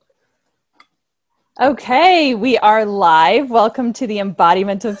Okay, we are live. Welcome to the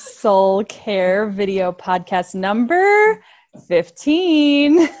Embodiment of Soul Care video podcast number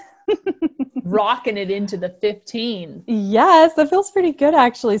 15. Rocking it into the 15. Yes, that feels pretty good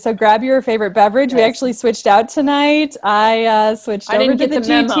actually. So grab your favorite beverage. We Yes. actually switched out tonight. I switched over didn't to get the the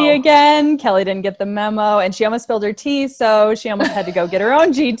GT memo. again. Kelly didn't get the memo and she almost spilled her tea, so she almost had to go get her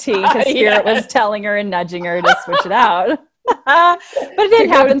own GT because Spirit was telling her and nudging her to switch it out. But it didn't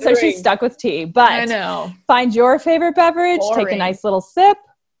happen, so she's stuck with tea. I But know. find your favorite beverage, take a Boring. nice little sip.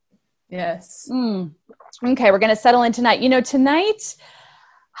 Yes. Okay, we're going to settle in tonight. Tonight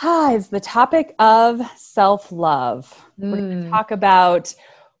is the topic of self-love. We're going to talk about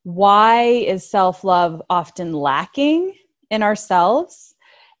why is self-love often lacking in ourselves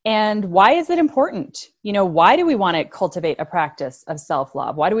and why is it important? Why do we want to cultivate a practice of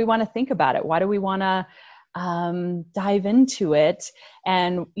self-love? Why do we want to think about it? Why do we want to dive into it?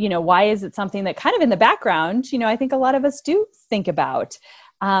 And, why is it something that kind of in the background, I think a lot of us do think about,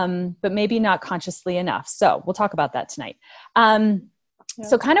 but maybe not consciously enough. So we'll talk about that tonight.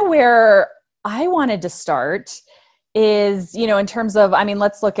 So kind of where I wanted to start is, in terms of,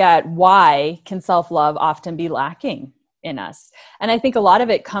 let's look at why can self-love often be lacking in us. And I think a lot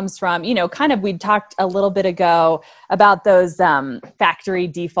of it comes from, we talked a little bit ago about those factory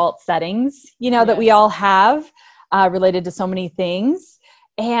default settings, that we all have related to so many things.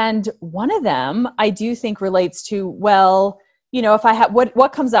 And one of them I do think relates to, if I have,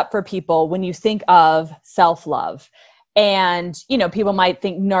 what comes up for people when you think of self-love? And, people might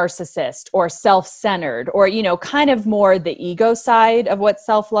think narcissist or self-centered or, kind of more the ego side of what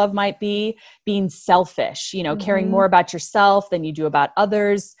self-love might be, being selfish, caring more about yourself than you do about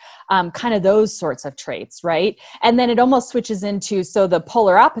others, kind of those sorts of traits, right? And then it almost switches into, so the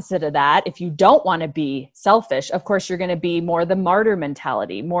polar opposite of that, if you don't want to be selfish, of course, you're going to be more the martyr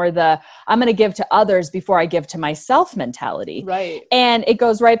mentality, more the, I'm going to give to others before I give to myself mentality. Right. And it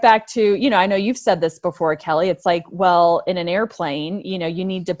goes right back to, I know you've said this before, Kelly, it's like, well, in an airplane, you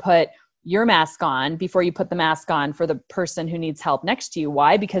need to put your mask on before you put the mask on for the person who needs help next to you.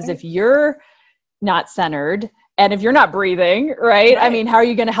 Why? Because if you're not centered and if you're not breathing, right? How are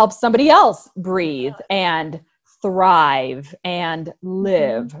you going to help somebody else breathe and thrive and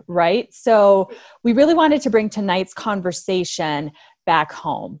live, right? So we really wanted to bring tonight's conversation back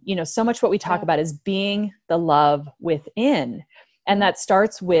home. So much what we talk about is being the love within. And that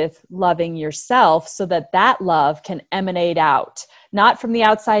starts with loving yourself so that that love can emanate out, not from the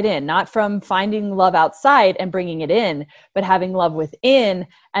outside in, not from finding love outside and bringing it in, but having love within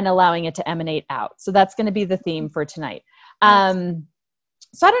and allowing it to emanate out. So that's going to be the theme for tonight. So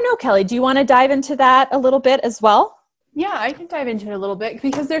I don't know, Kelly, do you want to dive into that a little bit as well? Yeah, I can dive into it a little bit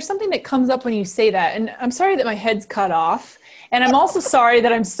because there's something that comes up when you say that. And I'm sorry that my head's cut off. And I'm also sorry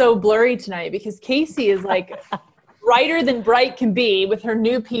that I'm so blurry tonight because Casey is like brighter than bright can be with her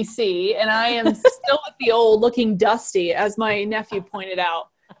new PC. And I am still at the old looking dusty, as my nephew pointed out.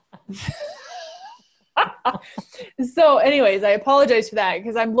 So anyways, I apologize for that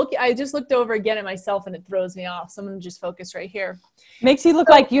because I just looked over again at myself and it throws me off. So I'm going to just focus right here. Makes you look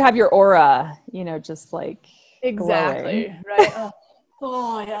like you have your aura, just like exactly glowing. Right.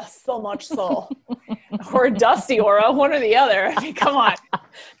 Oh yes, so much so. Or a dusty aura, one or the other. I mean, come on.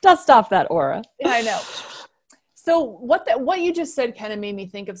 Dust off that aura. Yeah, I know. So what you just said kind of made me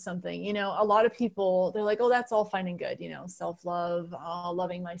think of something. A lot of people, they're like, oh, that's all fine and good, self-love,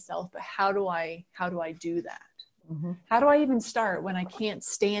 loving myself. But how do I do that? Mm-hmm. How do I even start when I can't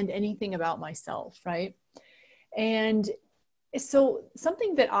stand anything about myself, right? And so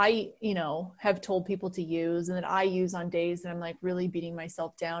something that I, have told people to use and that I use on days that I'm like really beating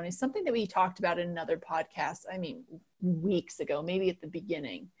myself down is something that we talked about in another podcast. Weeks ago, maybe at the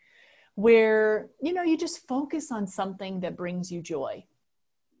beginning, where, you just focus on something that brings you joy.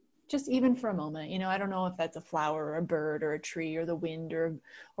 Just even for a moment, I don't know if that's a flower or a bird or a tree or the wind or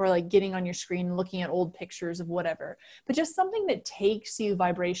like getting on your screen, looking at old pictures of whatever, but just something that takes you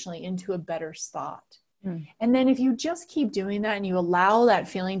vibrationally into a better spot. And then if you just keep doing that and you allow that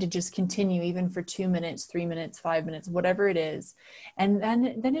feeling to just continue even for 2 minutes, 3 minutes, 5 minutes, whatever it is, and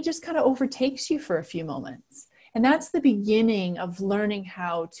then it just kind of overtakes you for a few moments. And that's the beginning of learning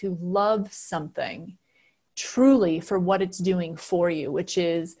how to love something truly for what it's doing for you, which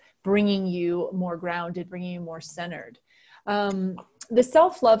is bringing you more grounded, bringing you more centered. The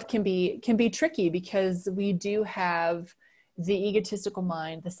self-love can be tricky because we do have the egotistical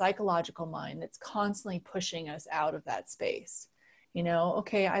mind, the psychological mind that's constantly pushing us out of that space.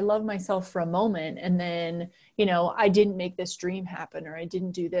 Okay, I love myself for a moment and then, I didn't make this dream happen or I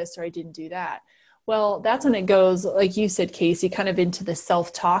didn't do this or I didn't do that. Well, that's when it goes, like you said, Casey, kind of into the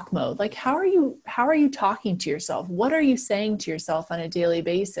self-talk mode. Like, how are you talking to yourself? What are you saying to yourself on a daily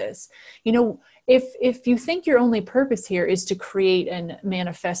basis? You know, if you think your only purpose here is to create and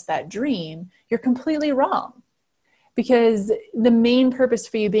manifest that dream, you're completely wrong. Because the main purpose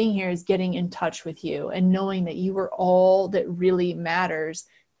for you being here is getting in touch with you and knowing that you are all that really matters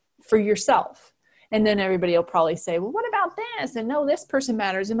for yourself. And then everybody will probably say, well, what about this? And no, this person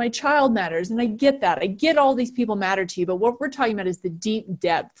matters and my child matters. And I get that. I get all these people matter to you. But what we're talking about is the deep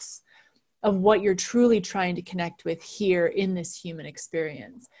depths of what you're truly trying to connect with here in this human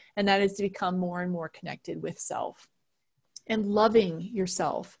experience. And that is to become more and more connected with self and loving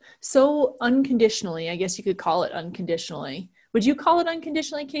yourself so unconditionally. I guess you could call it unconditionally. Would you call it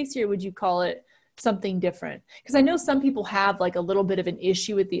unconditionally, Casey, or would you call it something different? Because I know some people have like a little bit of an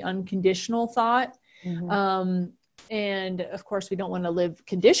issue with the unconditional thought. Mm-hmm. And of course we don't want to live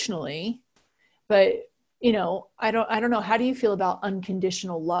conditionally, but you know, I don't know. How do you feel about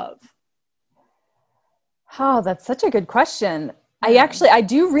unconditional love? Oh, that's such a good question. Yeah. I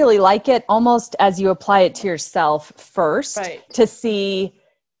do really like it almost as you apply it to yourself first, right, to see,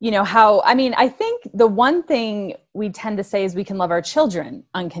 you know, how, I mean, I think the one thing we tend to say is we can love our children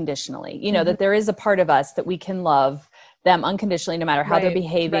unconditionally, you know, mm-hmm. that there is a part of us that we can love them unconditionally, no matter how they're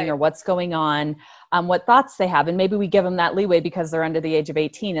behaving or what's going on, what thoughts they have. And maybe we give them that leeway because they're under the age of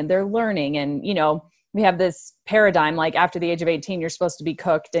 18 and they're learning. And, you know, we have this paradigm, like after the age of 18, you're supposed to be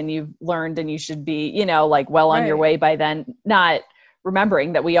cooked and you've learned and you should be, you know, like well on your way by then, not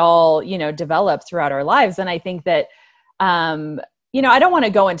remembering that we all, you know, develop throughout our lives. And I think that, you know, I don't want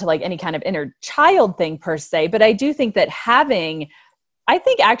to go into like any kind of inner child thing per se, but I do think that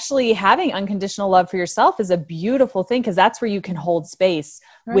actually having unconditional love for yourself is a beautiful thing, because that's where you can hold space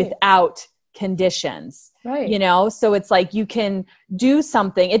without conditions, you know? So it's like you can do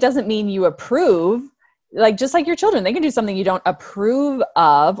something. It doesn't mean you approve, like just like your children, they can do something you don't approve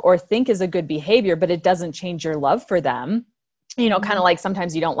of or think is a good behavior, but it doesn't change your love for them. You know, kind of like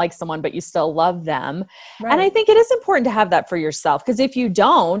sometimes you don't like someone, but you still love them. And I think it is important to have that for yourself, because if you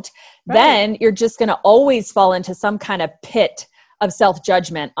don't, then you're just going to always fall into some kind of pit of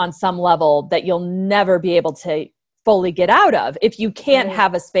self-judgment on some level that you'll never be able to fully get out of. If you can't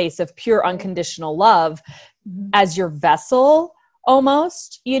have a space of pure unconditional love as your vessel,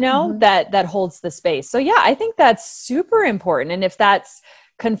 almost, you know, that holds the space. So yeah, I think that's super important. And if that's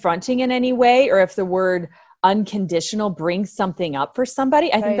confronting in any way, or if the word unconditional brings something up for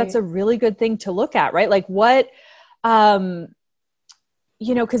somebody, I think that's a really good thing to look at, right? Like what,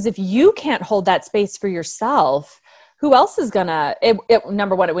 you know, because if you can't hold that space for yourself, who else is gonna,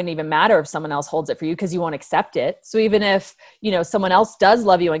 number one, it wouldn't even matter if someone else holds it for you, because you won't accept it. So even if, you know, someone else does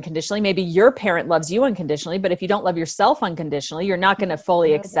love you unconditionally, maybe your parent loves you unconditionally, but if you don't love yourself unconditionally, you're not going to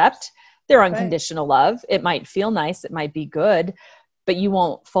fully accept their unconditional love. It might feel nice, it might be good, but you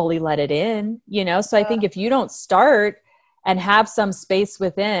won't fully let it in, you know? So I think if you don't start and have some space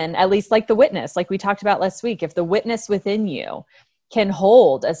within, at least like the witness, like we talked about last week, if the witness within you can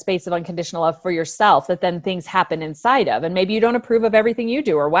hold a space of unconditional love for yourself, that then things happen inside of, and maybe you don't approve of everything you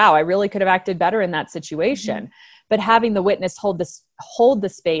do, or wow, I really could have acted better in that situation. But having the witness hold the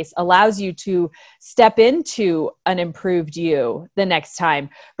space allows you to step into an improved you the next time,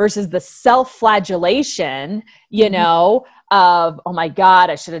 versus the self-flagellation, you know, of, oh my God,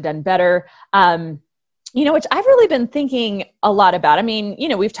 I should have done better. You know, which I've really been thinking a lot about. I mean, you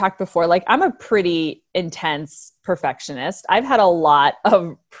know, we've talked before, like I'm a pretty intense perfectionist. I've had a lot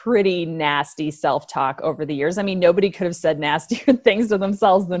of pretty nasty self-talk over the years. I mean, nobody could have said nastier things to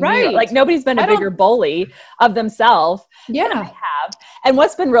themselves than me. Like nobody's been a bigger bully of themselves than I have. And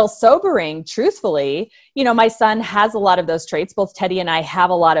what's been real sobering, truthfully, you know, my son has a lot of those traits. Both Teddy and I have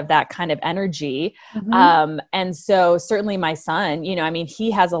a lot of that kind of energy. And so certainly my son, you know, I mean,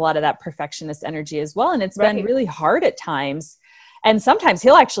 he has a lot of that perfectionist energy as well. And it's been really hard at times. And sometimes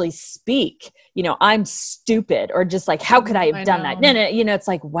he'll actually speak, you know, I'm stupid, or just like, how could I have done that? No, you know, it's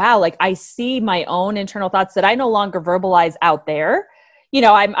like, wow, like I see my own internal thoughts that I no longer verbalize out there. You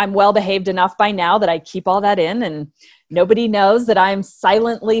know, I'm well behaved enough by now that I keep all that in, and nobody knows that I'm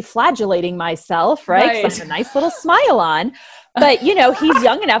silently flagellating myself, right? 'Cause I have a nice little smile on. But, you know, he's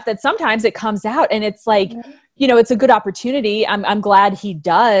young enough that sometimes it comes out, and it's like, you know, it's a good opportunity. I'm glad he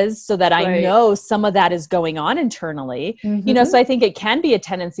does, so that I know some of that is going on internally, you know, so I think it can be a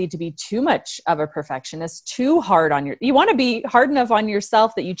tendency to be too much of a perfectionist, too hard on you want to be hard enough on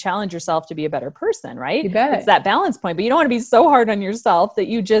yourself that you challenge yourself to be a better person, right? It's that balance point, but you don't want to be so hard on yourself that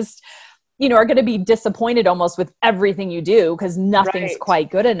you just, you know, are going to be disappointed almost with everything you do, because nothing's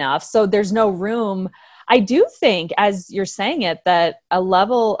quite good enough. So there's no room, I do think, as you're saying it, that a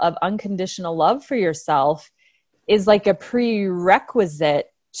level of unconditional love for yourself is like a prerequisite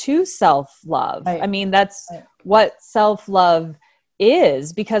to self-love. Right. I mean, that's Right. what self-love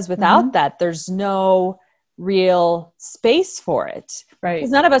is, because without that, there's no real space for it. Right.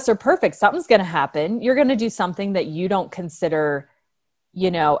 Because none of us are perfect. Something's going to happen. You're going to do something that you don't consider,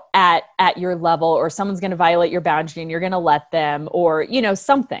 at your level, or someone's going to violate your boundary and you're going to let them, or,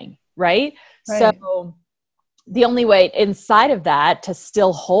 something, right? Right. So the only way inside of that to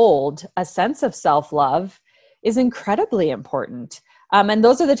still hold a sense of self-love is incredibly important. And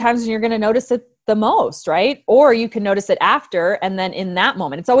those are the times when you're going to notice it the most, right? Or you can notice it after, and then in that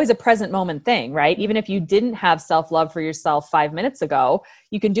moment, it's always a present moment thing, right? Even if you didn't have self-love for yourself 5 minutes ago,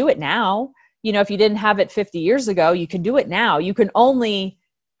 you can do it now. If you didn't have it 50 years ago, you can do it now. You can only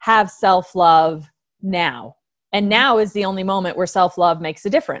have self-love now. And now is the only moment where self-love makes a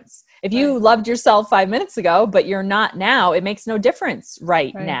difference. If you loved yourself 5 minutes ago, but you're not now, it makes no difference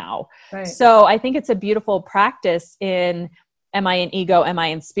right now. Right. So I think it's a beautiful practice in, am I in ego? Am I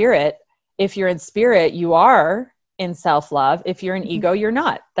in spirit? If you're in spirit, you are in self-love. If you're in ego, you're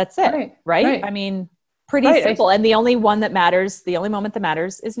not. That's it. Right? I mean, pretty simple. And the only one that matters, the only moment that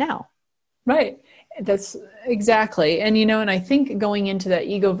matters is now. Right. That's exactly. And, and I think going into that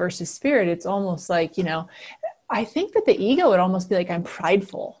ego versus spirit, it's almost like, I think that the ego would almost be like, I'm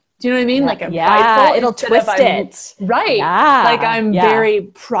prideful. Do you know what I mean? Like I'm prideful. It'll twist it. Right. Yeah. Like I'm very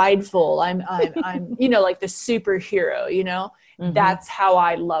prideful. I'm, like the superhero, that's how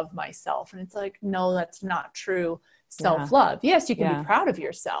I love myself. And it's like, no, that's not true self-love. Yes, you can be proud of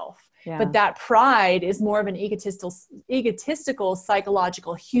yourself, but that pride is more of an egotistical,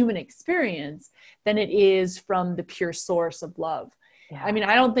 psychological human experience than it is from the pure source of love. Yeah. I mean,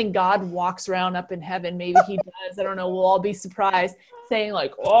 I don't think God walks around up in heaven. Maybe he does. I don't know. We'll all be surprised, saying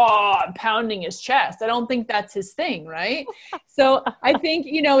like, oh, I'm pounding his chest. I don't think that's his thing. Right. So I think,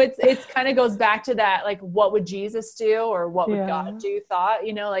 it's kind of goes back to that, like, what would Jesus do, or what would God do thought,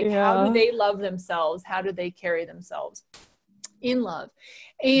 how do they love themselves? How do they carry themselves in love?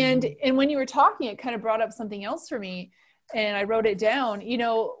 And when you were talking, it kind of brought up something else for me, and I wrote it down,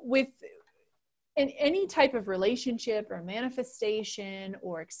 with in any type of relationship or manifestation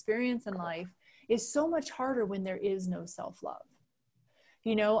or experience in life is so much harder when there is no self-love.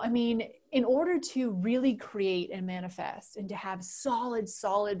 I mean, in order to really create and manifest and to have solid,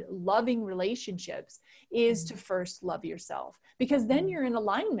 loving relationships is to first love yourself, because then you're in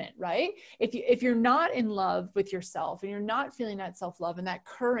alignment, right? If you're not in love with yourself and you're not feeling that self-love and that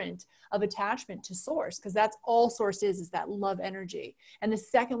current of attachment to source, because that's all source is that love energy. And the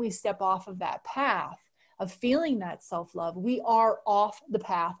second we step off of that path of feeling that self-love, we are off the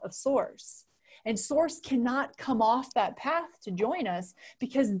path of source. And source cannot come off that path to join us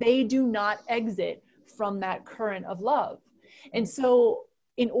because they do not exit from that current of love. And so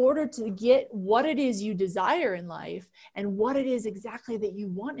in order to get what it is you desire in life and what it is exactly that you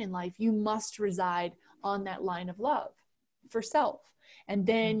want in life, you must reside on that line of love for self. And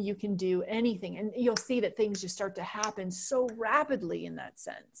then you can do anything. And you'll see that things just start to happen so rapidly in that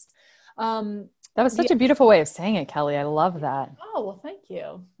sense. That was such a beautiful way of saying it, Kelly. I love that. Oh, well, thank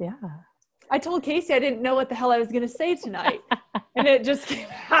you. Yeah. I told Casey I didn't know what the hell I was going to say tonight. And it just came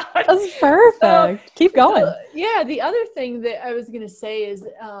out. That's perfect. So, keep going. So, the other thing that I was going to say is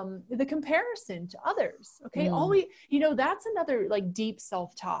the comparison to others. Okay. That's another like deep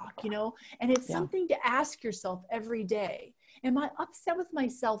self-talk, and it's something to ask yourself every day. Am I upset with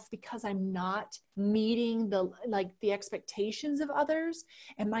myself because I'm not meeting the expectations of others?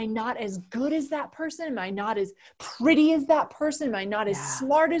 Am I not as good as that person? Am I not as pretty as that person? Am I not as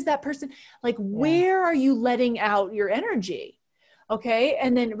smart as that person? Where are you letting out your energy? Okay.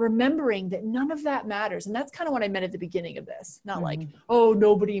 And then remembering that none of that matters. And that's kind of what I meant at the beginning of this. Not like, oh,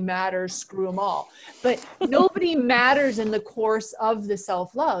 nobody matters, screw them all. But nobody matters in the course of the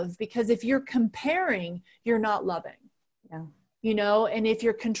self-love, because if you're comparing, you're not loving. And if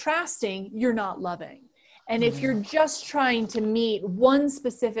you're contrasting, you're not loving. And if you're just trying to meet one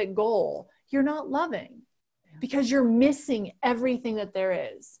specific goal, you're not loving, because you're missing everything that there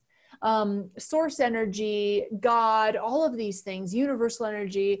is. Source energy, God, all of these things, universal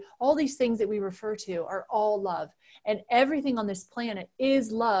energy, all these things that we refer to are all love. And everything on this planet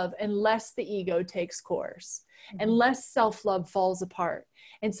is love, unless the ego takes course, unless self-love falls apart.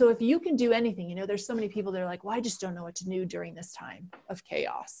 And so if you can do anything, there's so many people that are like, well, I just don't know what to do during this time of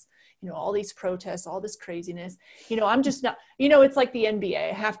chaos. All these protests, all this craziness, I'm just not, it's like the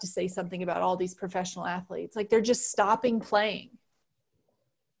NBA. I have to say something about all these professional athletes. Like, they're just stopping playing.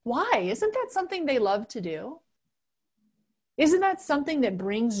 Why? Isn't that something they love to do? Isn't that something that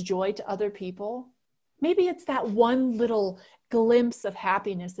brings joy to other people? Maybe it's that one little glimpse of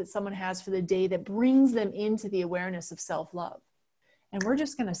happiness that someone has for the day that brings them into the awareness of self-love. And we're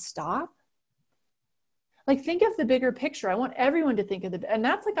just going to stop. Like, think of the bigger picture. I want everyone to think of and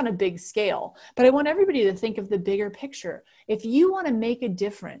that's like on a big scale, but I want everybody to think of the bigger picture. If you want to make a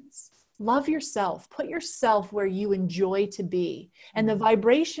difference, love yourself, put yourself where you enjoy to be, and the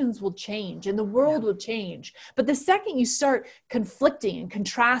vibrations will change and the world will change. But the second you start conflicting and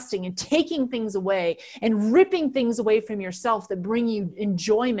contrasting and taking things away and ripping things away from yourself that bring you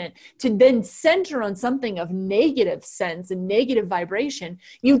enjoyment to then center on something of negative sense and negative vibration,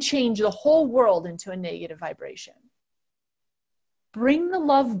 you change the whole world into a negative vibration. Bring the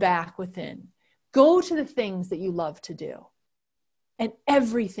love back within. Go to the things that you love to do. And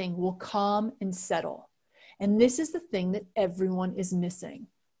everything will calm and settle. And this is the thing that everyone is missing.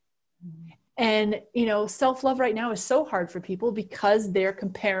 And, you know, self-love right now is so hard for people because they're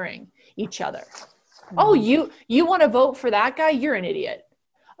comparing each other. Oh, you want to vote for that guy? You're an idiot.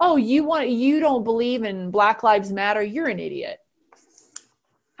 Oh, you don't believe in Black Lives Matter? You're an idiot.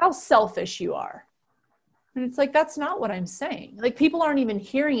 How selfish you are. And it's like, that's not what I'm saying. Like, people aren't even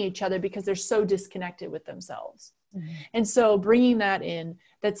hearing each other because they're so disconnected with themselves. And so bringing that in,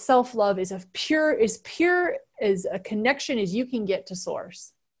 that self-love is pure as a connection as you can get to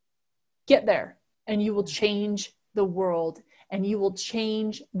source. Get there and you will change the world, and you will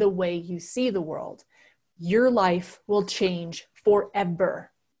change the way you see the world. Your life will change forever.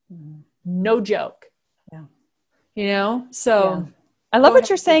 No joke. Yeah. You know, so I love what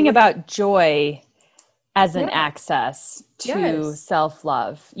you're saying about joy as an access to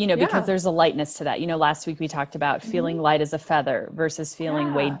self-love, you know, because there's a lightness to that. You know, last week we talked about feeling light as a feather versus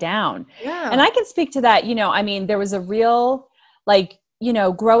feeling weighed down. And I can speak to that. You know, I mean, there was a real, like, you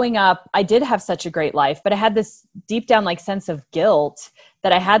know, growing up, I did have such a great life, but I had this deep down like sense of guilt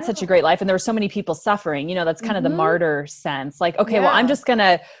that I had such a great life and there were so many people suffering. You know, that's kind of the martyr sense. Like, okay, well, I'm just going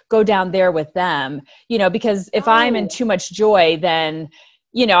to go down there with them, you know, because if I'm in too much joy, then,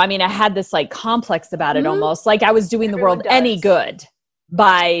 you know, I mean, I had this like complex about it almost, like I was doing the world any good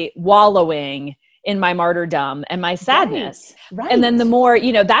by wallowing in my martyrdom and my sadness. Right. And then the more,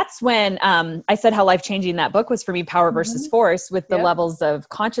 you know, that's when I said how life-changing that book was for me, Power versus Force, with the levels of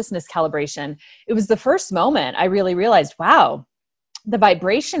consciousness calibration. It was the first moment I really realized, wow, the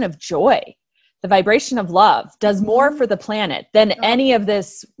vibration of joy, the vibration of love does more for the planet than any of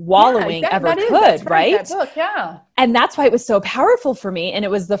this wallowing ever could, right? That book, And that's why it was so powerful for me. And it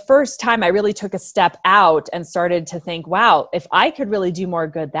was the first time I really took a step out and started to think, wow, if I could really do more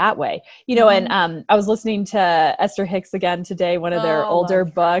good that way, you know, and I was listening to Esther Hicks again today, one of their older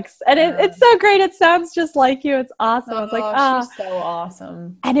books, and it's so great. It sounds just like you. It's awesome. I was like, she's so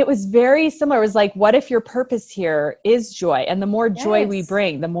awesome. And it was very similar. It was like, what if your purpose here is joy? And the more joy we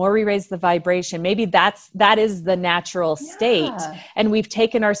bring, the more we raise the vibration. Maybe that is the natural state. And we've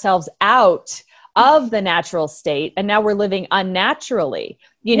taken ourselves out of the natural state. And now we're living unnaturally,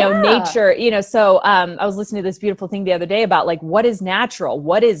 you know, nature, you know, so I was listening to this beautiful thing the other day about like, what is natural?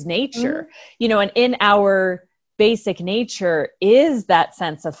 What is nature? You know, and in our basic nature is that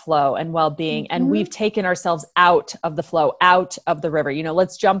sense of flow and well-being. And we've taken ourselves out of the flow, out of the river. You know,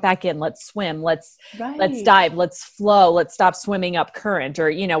 let's jump back in, let's swim, let's dive, let's flow, let's stop swimming up current, or,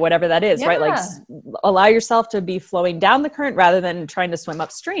 you know, whatever that is, right? Like allow yourself to be flowing down the current rather than trying to swim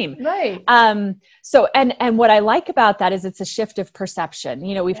upstream. Right. So, and what I like about that is it's a shift of perception.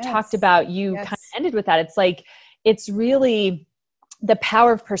 You know, we've talked about, you kind of ended with that. It's like, it's really, the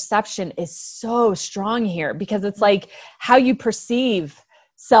power of perception is so strong here, because it's like how you perceive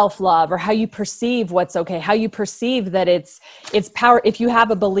self-love, or how you perceive what's okay, how you perceive that it's power. If you have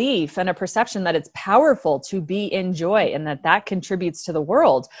a belief and a perception that it's powerful to be in joy and that contributes to the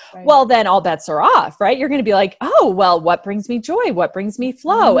world, well, then all bets are off, right? You're going to be like, oh, well, what brings me joy? What brings me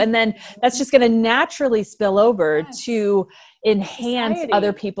flow? And then that's just going to naturally spill over to enhance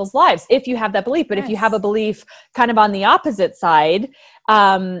other people's lives if you have that belief. But if you have a belief kind of on the opposite side,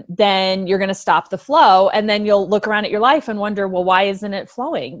 then you're going to stop the flow, and then you'll look around at your life and wonder, well, why isn't it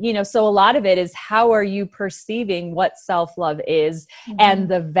flowing? You know, so a lot of it is, how are you perceiving what self-love is and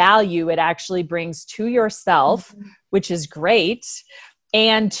the value it actually brings to yourself, which is great,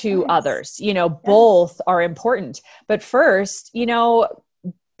 and to others. You know, both are important. But first, you know,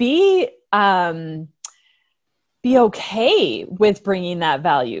 be okay with bringing that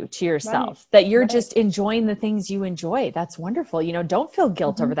value to yourself, that you're just enjoying the things you enjoy. That's wonderful. You know, don't feel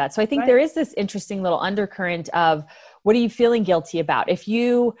guilt over that. So I think there is this interesting little undercurrent of, what are you feeling guilty about? If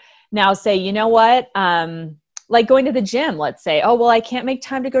you now say, you know what, like going to the gym, let's say, oh, well, I can't make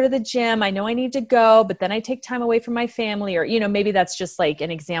time to go to the gym. I know I need to go, but then I take time away from my family, or, maybe that's just like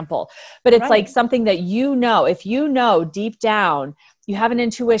an example, but it's like something that, if deep down, you have an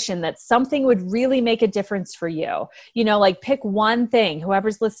intuition that something would really make a difference for you, like pick one thing,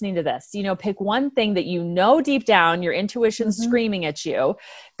 whoever's listening to this, pick one thing that, deep down, your intuition's screaming at you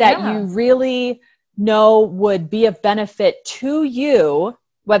that you really know would be of benefit to you,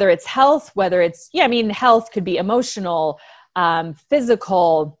 whether it's health, health could be emotional,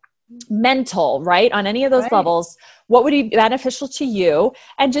 physical, mental, right? On any of those levels, what would be beneficial to you?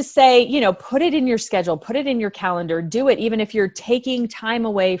 And just say, put it in your schedule, put it in your calendar, do it, even if you're taking time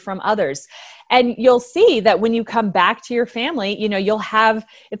away from others. And you'll see that when you come back to your family, you'll have,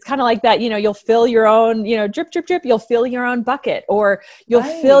 it's kind of like that, you'll fill your own, drip, drip, drip, you'll fill your own bucket, or you'll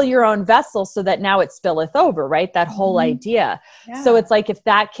fill your own vessel so that now it spilleth over, right? That whole idea. Yeah. So it's like, if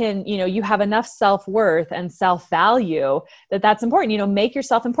that can, you have enough self-worth and self-value that's important, make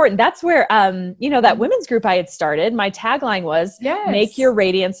yourself important. That's where, that women's group I had started, my tagline was, make your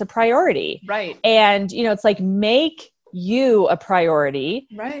radiance a priority. Right. And, it's like, make you a priority.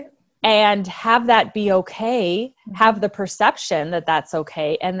 Right. And have that be okay, have the perception that that's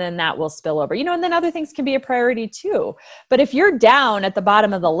okay. And then that will spill over, and then other things can be a priority too. But if you're down at the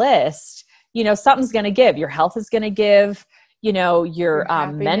bottom of the list, something's going to give. Your health is going to give, your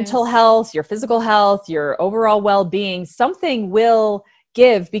mental health, your physical health, your overall well-being, something will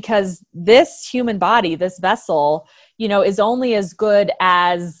give, because this human body, this vessel, is only as good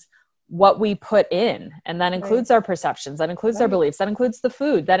as what we put in. And that includes our perceptions, that includes our beliefs, that includes the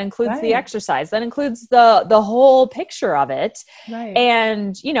food, that includes the exercise, that includes the whole picture of it. Right.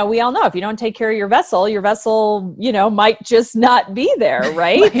 And, we all know, if you don't take care of your vessel, might just not be there.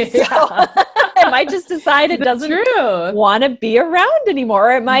 Right. So it might just decide it doesn't want to be around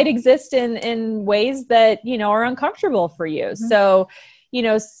anymore. Or it might exist in ways that, are uncomfortable for you. So,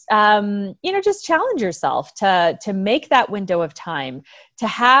 just challenge yourself to make that window of time, to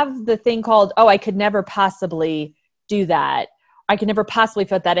have the thing called, oh, I could never possibly do that. I could never possibly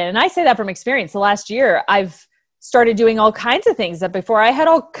fit that in. And I say that from experience. The last year, I've started doing all kinds of things that before I had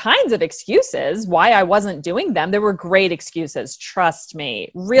all kinds of excuses why I wasn't doing them. There were great excuses. Trust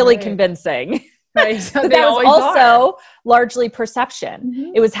me, really convincing. Right. So but that was also largely perception.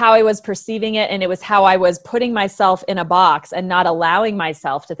 Mm-hmm. It was how I was perceiving it. And it was how I was putting myself in a box and not allowing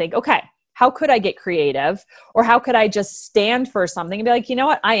myself to think, okay, how could I get creative? Or how could I just stand for something and be like, you know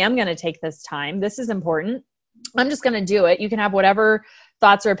what? I am going to take this time. This is important. I'm just going to do it. You can have whatever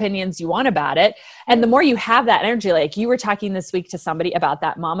thoughts or opinions you want about it. And the more you have that energy, like you were talking this week to somebody about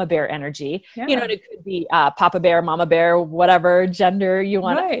that mama bear energy, it could be papa bear, mama bear, whatever gender you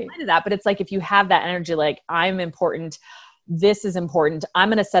want to apply to that. But it's like, if you have that energy, like, I'm important, this is important, I'm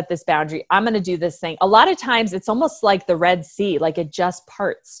going to set this boundary, I'm going to do this thing. A lot of times it's almost like the Red Sea, like it just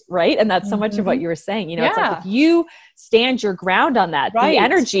parts, right? And that's so much of what you were saying, it's like, if you stand your ground on that, the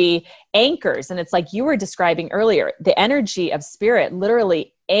energy anchors. And it's like you were describing earlier, the energy of spirit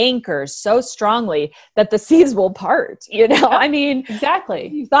literally anchors so strongly that the seas will part, I mean, exactly.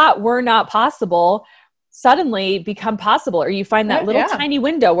 You thought were not possible, suddenly become possible, or you find that little tiny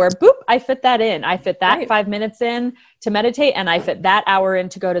window where boop, I fit that in. I fit that 5 minutes in to meditate, and I fit that hour in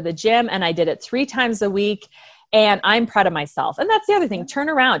to go to the gym, and I did it 3 times a week, and I'm proud of myself. And that's the other thing, turn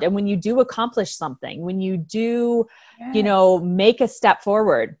around. And when you do accomplish something, when you do, make a step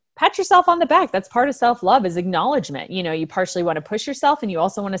forward, pat yourself on the back. That's part of self-love, is acknowledgement. You partially want to push yourself, and you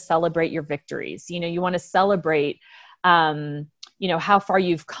also want to celebrate your victories. You want to celebrate, how far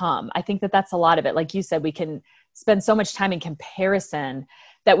you've come. I think that that's a lot of it. Like you said, we can spend so much time in comparison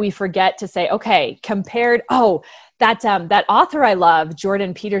that we forget to say, okay, compared. Oh, that author I love,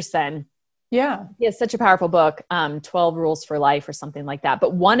 Jordan Peterson. Yeah. He has such a powerful book, 12 Rules for Life or something like that.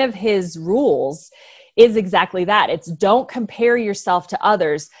 But one of his rules is exactly that. It's don't compare yourself to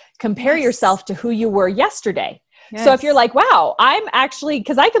others. Compare yourself to who you were yesterday. Yes. So if you're like, wow, I'm actually,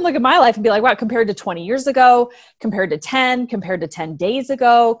 because I can look at my life and be like, wow, compared to 20 years ago, compared to 10 days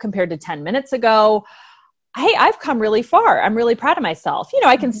ago, compared to 10 minutes ago, hey, I've come really far. I'm really proud of myself.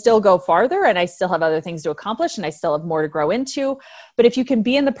 I can still go farther, and I still have other things to accomplish, and I still have more to grow into. But if you can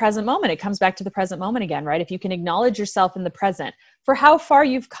be in the present moment, it comes back to the present moment again, right? If you can acknowledge yourself in the present for how far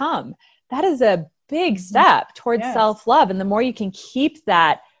you've come, that is a big step towards self-love. And the more you can keep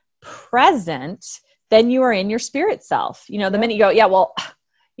that present, then you are in your spirit self. The minute you go,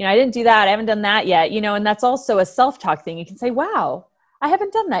 I didn't do that, I haven't done that yet, and that's also a self-talk thing. You can say, wow, I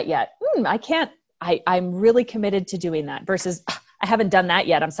haven't done that yet. I'm really committed to doing that, versus I haven't done that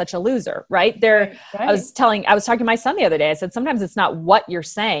yet. I'm such a loser, right? There, Right. I was talking to my son the other day. I said, sometimes it's not what you're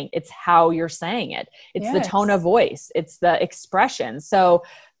saying, it's how you're saying it. It's the tone of voice. It's the expression. So,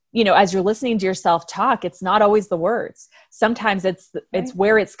 as you're listening to yourself talk, it's not always the words. Sometimes it's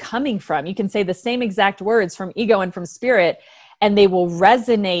where it's coming from. You can say the same exact words from ego and from spirit, and they will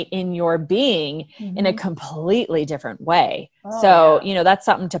resonate in your being in a completely different way. That's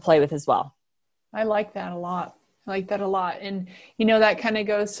something to play with as well. I like that a lot. And, that kind of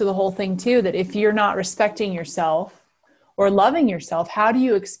goes to the whole thing too, that if you're not respecting yourself or loving yourself, how do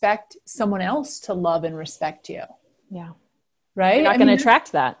you expect someone else to love and respect you? Yeah. Right. You're not going to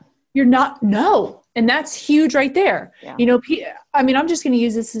attract that. You're not. No. And that's huge right there. Yeah. I'm just going to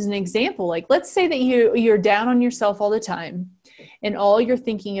use this as an example. Like, let's say that you're down on yourself all the time and all you're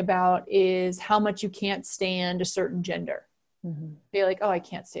thinking about is how much you can't stand a certain gender. Be like, oh, I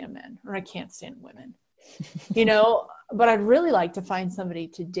can't stand men, or I can't stand women, but I'd really like to find somebody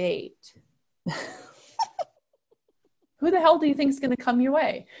to date. Who the hell do you think is going to come your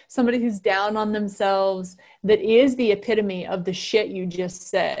way? Somebody who's down on themselves, that is the epitome of the shit you just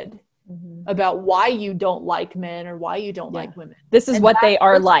said about why you don't like men or why you don't like women. This is what they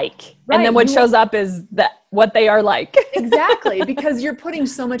are like. Right. And then what shows up is what they are like. Exactly. Because you're putting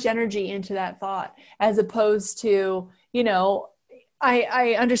so much energy into that thought, as opposed to,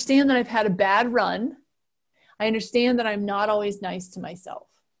 I understand that I've had a bad run. I understand that I'm not always nice to myself.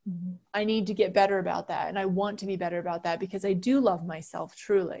 I need to get better about that. And I want to be better about that because I do love myself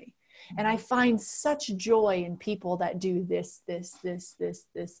truly. And I find such joy in people that do this,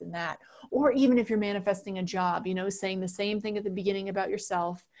 and that. Or even if you're manifesting a job, saying the same thing at the beginning about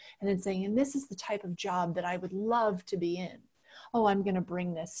yourself and then saying, and this is the type of job that I would love to be in. Oh, I'm going to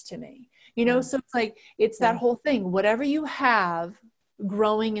bring this to me. So it's like, it's that whole thing. Whatever you have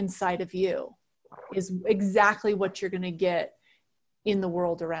growing inside of you is exactly what you're going to get in the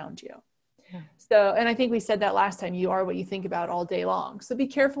world around you. So, and I think we said that last time, you are what you think about all day long. So be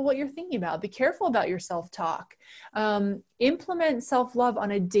careful what you're thinking about. Be careful about your self-talk. Implement self-love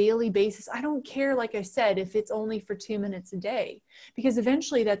on a daily basis. I don't care, like I said, if it's only for 2 minutes a day, because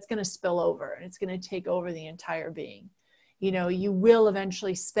eventually that's going to spill over and it's going to take over the entire being. You will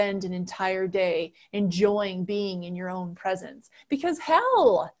eventually spend an entire day enjoying being in your own presence, because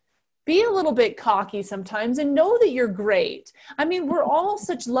hell, be a little bit cocky sometimes and know that you're great. I mean, we're all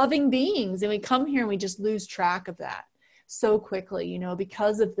such loving beings, and we come here and we just lose track of that so quickly,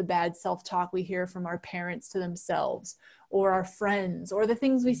 because of the bad self-talk we hear from our parents to themselves, or our friends, or the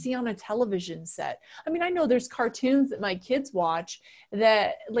things we see on a television set. I mean, I know there's cartoons that my kids watch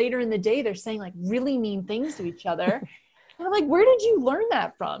that later in the day, they're saying like really mean things to each other. And I'm like, where did you learn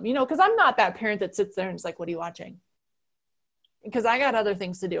that from? Because I'm not that parent that sits there and is like, what are you watching? Because I got other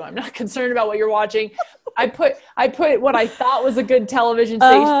things to do. I'm not concerned about what you're watching. I put what I thought was a good television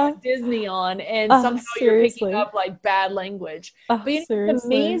station on Disney on, and somehow you're picking up like bad language. But it's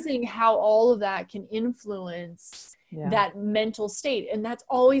amazing how all of that can influence that mental state. And that's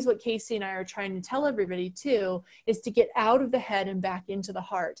always what Casey and I are trying to tell everybody too, is to get out of the head and back into the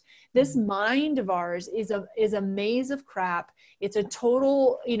heart. This mind of ours is a maze of crap. It's a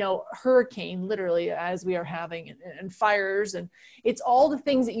total, hurricane, literally, as we are having, and fires. And it's all the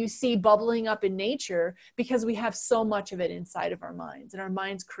things that you see bubbling up in nature, because we have so much of it inside of our minds, and our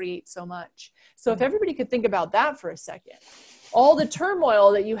minds create so much. So if everybody could think about that for a second, all the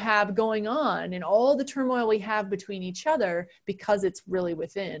turmoil that you have going on and all the turmoil we have between each other, because it's really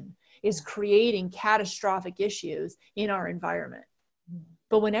within, is creating catastrophic issues in our environment.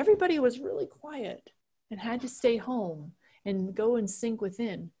 But when everybody was really quiet and had to stay home and go and sink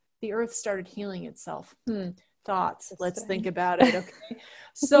within, the earth started healing itself. Thoughts. Let's think about it. Okay.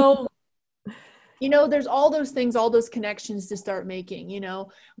 So, there's all those things, all those connections to start making.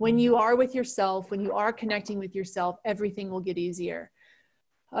 When you are with yourself, when you are connecting with yourself, everything will get easier.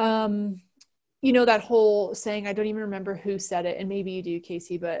 That whole saying, I don't even remember who said it, and maybe you do,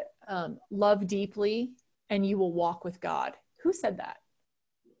 Casey, but love deeply and you will walk with God. Who said that?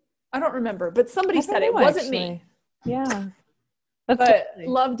 I don't remember, but somebody said it. It wasn't me. Yeah. But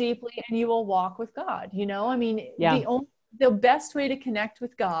love deeply and you will walk with God. I mean, the best way to connect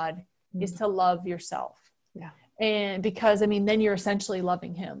with God is to love yourself. Yeah. And because, then you're essentially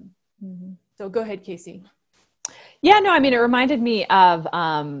loving him. So go ahead, Casey. Yeah, no, it reminded me of,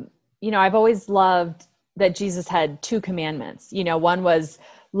 I've always loved that Jesus had 2 commandments. One was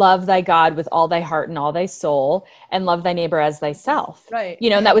love thy God with all thy heart and all thy soul, and love thy neighbor as thyself. Right.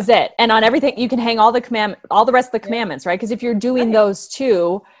 And that was it. And on everything you can hang all the rest of the commandments, right? Because if you're doing those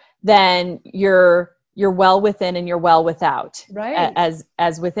 2, then you're well within and you're well without. Right.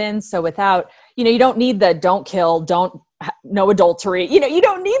 As within, so without. You don't need the don't kill, don't no adultery. You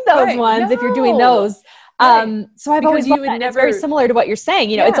don't need those Right. ones if you're doing No. those. Right. So I've Because always you loved would that. And it's never, very similar to what you're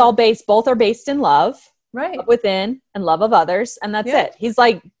saying. It's yeah, all both are based in love right. within and love of others. And that's Yeah. it. He's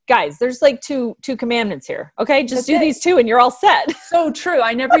like, guys, there's like two commandments here. Okay. Just That's do it. these two and you're all set. So true.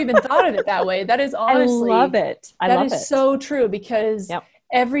 I never even thought of it that way. That is I love honestly, it. I that love is it. so true, because Yep.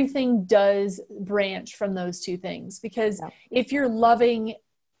 everything does branch from those two things. Because Yep. if you're loving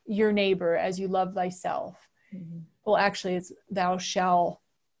your neighbor as you love thyself, well, actually it's thou shalt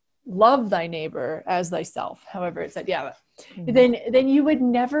love thy neighbor as thyself. However, it's said, yeah. Then you would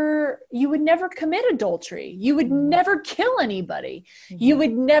never commit adultery. You would never kill anybody. You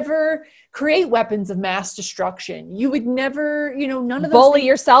would never create weapons of mass destruction. You would never, none of those bully things.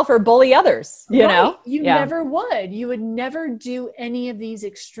 yourself or bully others, Right. You Yeah. never would. You would never do any of these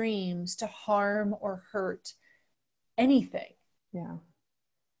extremes to harm or hurt anything. Yeah.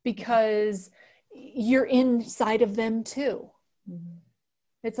 Because you're inside of them too.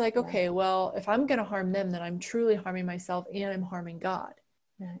 It's like, okay, well, if I'm going to harm them, then I'm truly harming myself and I'm harming God.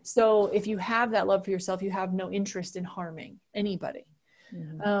 Right. So if you have that love for yourself, you have no interest in harming anybody.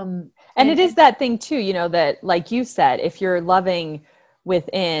 And it is that thing too, that like you said, if you're loving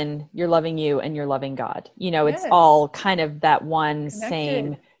within, you're loving you and you're loving God. It's all kind of that one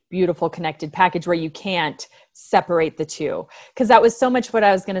same beautiful connected package where you can't separate the two. Because that was so much what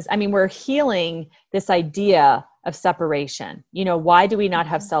I was going to say. I mean, we're healing this idea of separation. Why do we not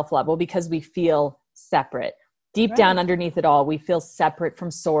have self-love? Well, because we feel separate. Deep down underneath it all, we feel separate from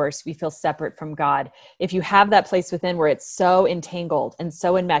source. We feel separate from God. If you have that place within where it's so entangled and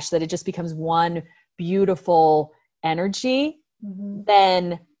so enmeshed that it just becomes one beautiful energy,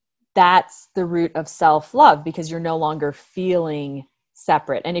 then that's the root of self-love, because you're no longer feeling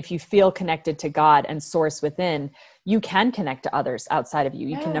separate. And if you feel connected to God and source within, you can connect to others outside of you.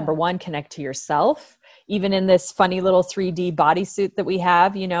 You can, number one, connect to yourself, even in this funny little 3D bodysuit that we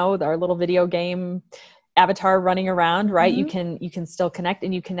have, our little video game avatar running around, right? You can still connect,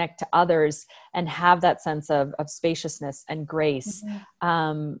 and you connect to others and have that sense of spaciousness and grace,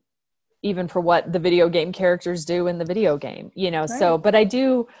 even for what the video game characters do in the video game, so, but I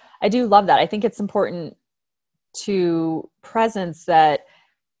do love that. I think it's important to presence that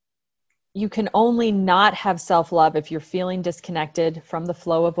you can only not have self-love if you're feeling disconnected from the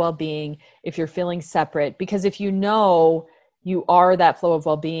flow of well-being, if you're feeling separate, because if you are that flow of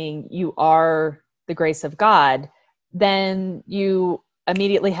well-being, you are the grace of God, then you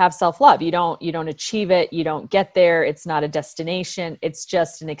immediately have self-love. You don't achieve it. You don't get there. It's not a destination. It's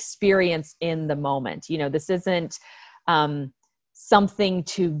just an experience in the moment. This isn't something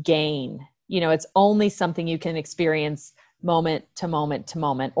to gain. It's only something you can experience moment to moment to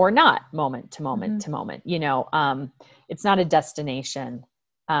moment, or not moment to moment to moment. It's not a destination.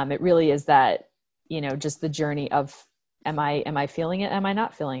 It really is that, just the journey of, am I feeling it? Am I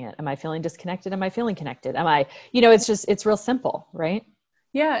not feeling it? Am I feeling disconnected? Am I feeling connected? Am I, it's real simple, right?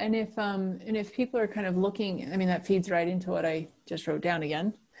 Yeah. And if people are kind of looking, I mean, that feeds right into what I just wrote down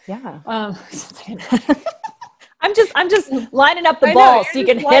again. Yeah. I'm just lining up the balls so you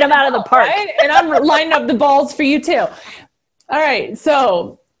can hit them out of the park. Right? And I'm lining up the balls for you too. All right.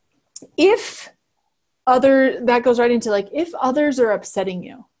 So that goes right into like, if others are upsetting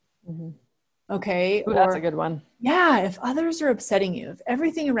you, okay. Ooh, that's a good one. Yeah. If others are upsetting you, if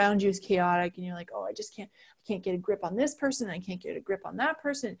everything around you is chaotic and you're like, oh, I can't get a grip on this person. I can't get a grip on that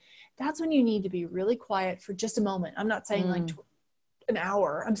person. That's when you need to be really quiet for just a moment. I'm not saying like an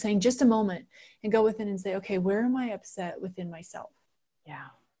hour. I'm saying just a moment, and go within and say, okay, where am I upset within myself? Yeah.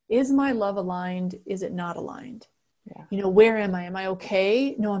 Is my love aligned? Is it not aligned? Yeah. Where am I? Am I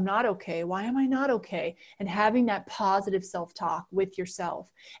okay? No, I'm not okay. Why am I not okay? And having that positive self-talk with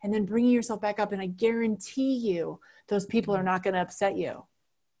yourself, and then bringing yourself back up. And I guarantee you, those people are not going to upset you.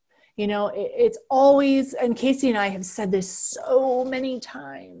 It's always, and Casey and I have said this so many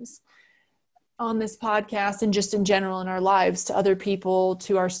times on this podcast and just in general in our lives, to other people,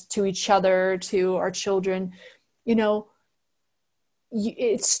 to each other, to our children,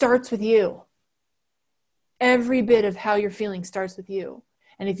 it starts with you. Every bit of how you're feeling starts with you.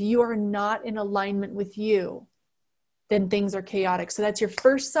 And if you are not in alignment with you, then things are chaotic. So that's your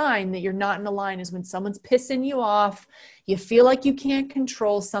first sign that you're not in alignment, is when someone's pissing you off, you feel like you can't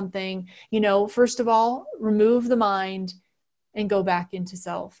control something. First of all, remove the mind and go back into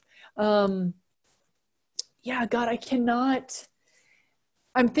self. God,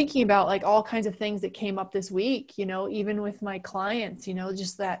 I'm thinking about like all kinds of things that came up this week, even with my clients,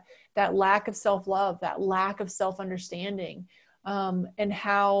 just that lack of self-love, that lack of self-understanding. and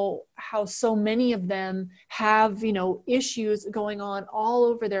how so many of them have, issues going on all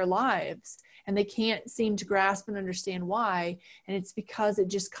over their lives, and they can't seem to grasp and understand why. And it's because it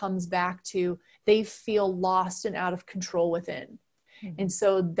just comes back to they feel lost and out of control within. Mm-hmm. And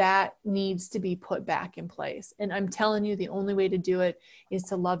so that needs to be put back in place. And I'm telling you, the only way to do it is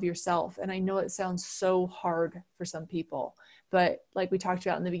to love yourself. And I know it sounds so hard for some people, but like we talked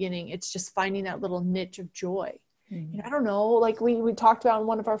about in the beginning, it's just finding that little niche of joy. I don't know, like we talked about in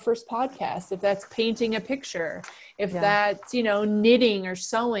one of our first podcasts, if that's painting a picture, if that's, knitting or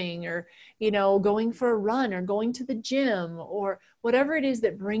sewing, or, going for a run, or going to the gym, or whatever it is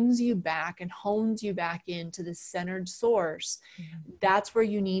that brings you back and hones you back into the centered source. Mm-hmm. That's where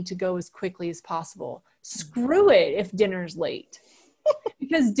you need to go as quickly as possible. Screw it if dinner's late.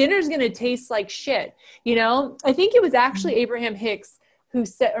 Because dinner's going to taste like shit. I think it was actually Abraham Hicks who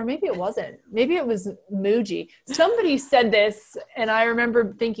said, or maybe it wasn't, maybe it was Muji. Somebody said this, and I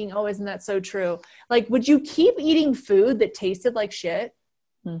remember thinking, oh, isn't that so true? Like, would you keep eating food that tasted like shit?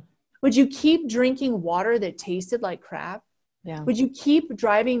 Would you keep drinking water that tasted like crap? Yeah. Would you keep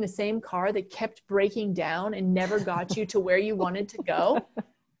driving the same car that kept breaking down and never got you to where you wanted to go?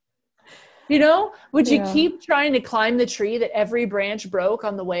 Would you keep trying to climb the tree that every branch broke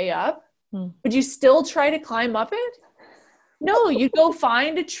on the way up? Would you still try to climb up it? No, you'd go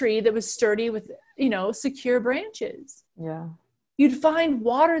find a tree that was sturdy with, secure branches. Yeah. You'd find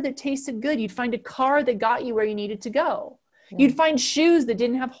water that tasted good. You'd find a car that got you where you needed to go. Yeah. You'd find shoes that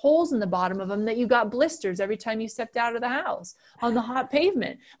didn't have holes in the bottom of them that you got blisters every time you stepped out of the house on the hot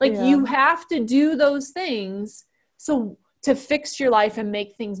pavement. Like you have to do those things to fix your life and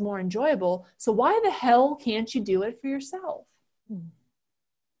make things more enjoyable. So why the hell can't you do it for yourself?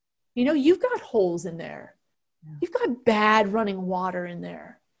 You've got holes in there. Yeah. You've got bad running water in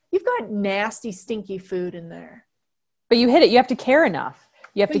there. You've got nasty, stinky food in there. But you hit it. You have to care enough.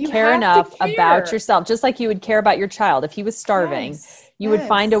 You have to care enough about yourself, just like you would care about your child. If he was starving, you would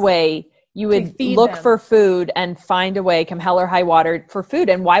find a way. You would look for food and find a way, come hell or high water, for food.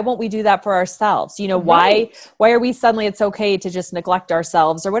 And why won't we do that for ourselves? Why are we suddenly, it's okay to just neglect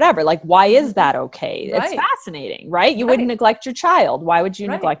ourselves or whatever? Like, why is that okay? Right. It's fascinating, right? You wouldn't neglect your child. Why would you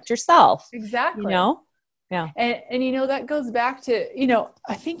neglect yourself? Exactly. Yeah. And that goes back to,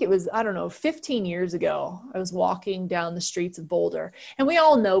 I think it was, 15 years ago, I was walking down the streets of Boulder, and we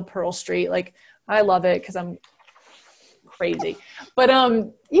all know Pearl Street. Like, I love it because I'm crazy, but,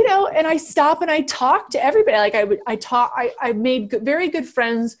 and I stop and I talk to everybody. Like I made very good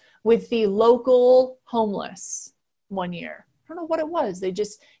friends with the local homeless one year. I don't know what it was. They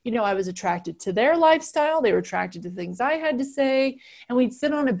just, I was attracted to their lifestyle. They were attracted to things I had to say, and we'd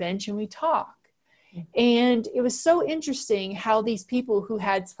sit on a bench and we'd talk. And it was so interesting how these people who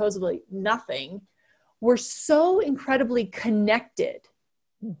had supposedly nothing were so incredibly connected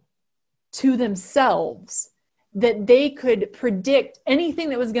to themselves that they could predict anything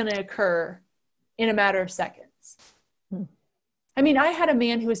that was going to occur in a matter of seconds. I mean, I had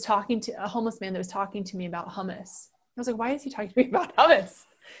a homeless man that was talking to me about hummus. I was like, why is he talking to me about hummus?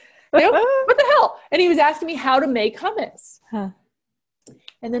 What the hell? And he was asking me how to make hummus. Huh.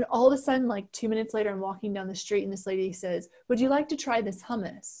 And then all of a sudden, like 2 minutes later, I'm walking down the street and this lady says, would you like to try this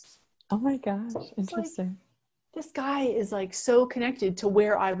hummus? Oh my gosh. Interesting. Like, this guy is like so connected to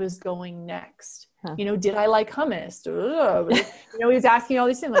where I was going next. Huh. Did I like hummus? He was asking all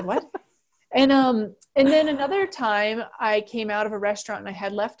these things, like what? And then another time I came out of a restaurant and I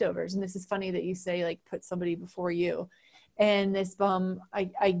had leftovers. And this is funny that you say, like, put somebody before you. And this bum,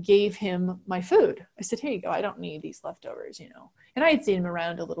 I gave him my food. I said, here you go. I don't need these leftovers, And I had seen him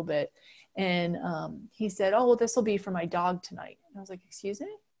around a little bit. And he said, oh, well, this will be for my dog tonight. And I was like, excuse me?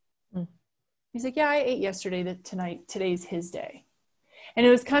 He's like, yeah, I ate yesterday. Today's his day. And it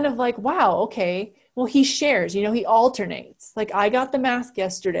was kind of like, wow, okay. Well, he shares, he alternates. Like, I got the mask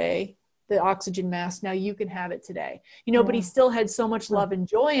yesterday, the oxygen mask. Now you can have it today, but he still had so much love and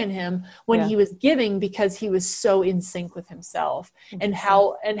joy in him when he was giving, because he was so in sync with himself and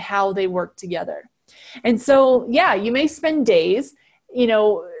how they work together. And so, you may spend days,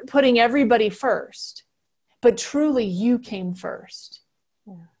 putting everybody first, but truly you came first,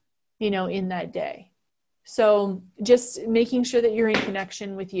 in that day. So just making sure that you're in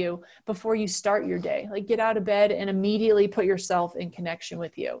connection with you before you start your day. Like, get out of bed and immediately put yourself in connection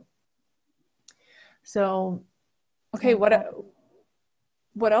with you. So, okay, what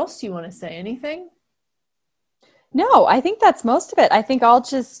else do you want to say? Anything? No, I think that's most of it. I think I'll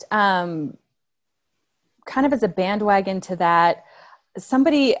just kind of as a bandwagon to that,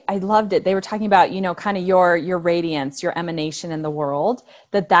 I loved it. They were talking about, kind of your radiance, your emanation in the world,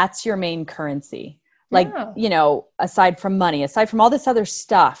 that's your main currency. Like, Yeah. aside from money, aside from all this other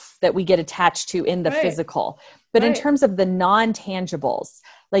stuff that we get attached to in the physical, but in terms of the non-tangibles,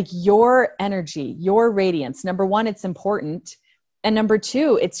 like your energy, your radiance, number one, it's important. And number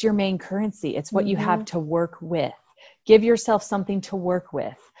two, it's your main currency. It's what you have to work with. Give yourself something to work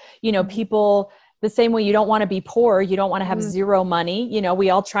with. People, the same way you don't want to be poor, you don't want to have zero money. We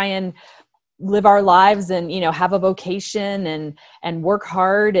all try and live our lives and, have a vocation and work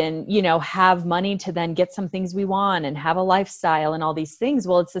hard and, have money to then get some things we want and have a lifestyle and all these things.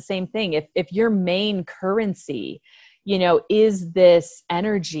 Well, it's the same thing. If your main currency, is this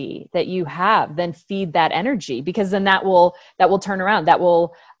energy that you have, then feed that energy, because then that will turn around. That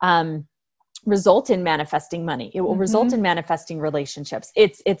will, result in manifesting money. It will result in manifesting relationships.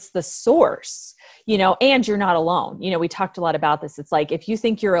 It's the source, and you're not alone. We talked a lot about this. It's like, if you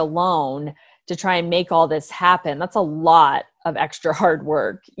think you're alone to try and make all this happen, that's a lot of extra hard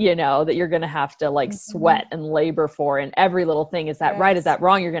work, that you're going to have to like sweat and labor for. And every little thing, is that right? Is that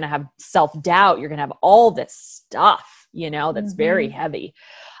wrong? You're going to have self-doubt. You're going to have all this stuff, that's very heavy.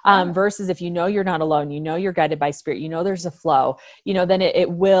 Versus if you're not alone, you're guided by spirit, there's a flow, then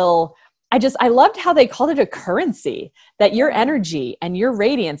it will. I loved how they called it a currency, that your energy and your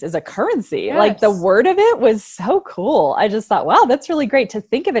radiance is a currency. Yes. Like the word of it was so cool. I just thought, wow, that's really great to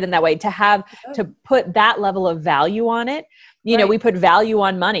think of it in that way, to put that level of value on it. We put value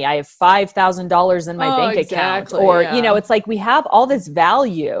on money. I have $5,000 in my bank account, or, it's like we have all this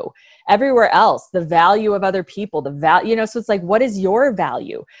value everywhere else, the value of other people, the value, so it's like, what is your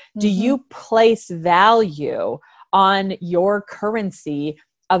value? Do you place value on your currency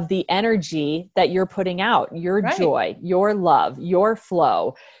of the energy that you're putting out, your joy, your love, your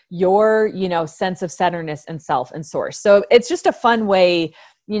flow, your, sense of centeredness and self and source? So it's just a fun way,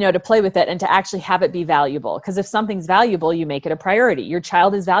 to play with it and to actually have it be valuable. Because if something's valuable, you make it a priority. Your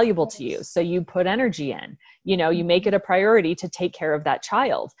child is valuable to you, so you put energy in, you make it a priority to take care of that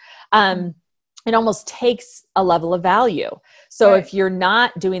child. It almost takes a level of value. So if you're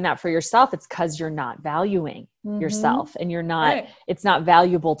not doing that for yourself, it's because you're not valuing yourself, and you're not, it's not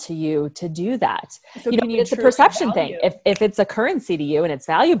valuable to you to do that. So it's a perception thing. If it's a currency to you and it's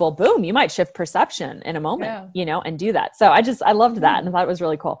valuable, boom, you might shift perception in a moment, and do that. So I loved that. And I thought it was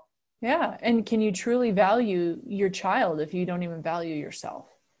really cool. Yeah. And can you truly value your child if you don't even value yourself?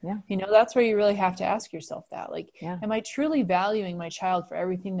 Yeah. That's where you really have to ask yourself that, like, am I truly valuing my child for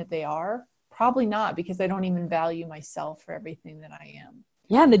everything that they are? Probably not, because I don't even value myself for everything that I am.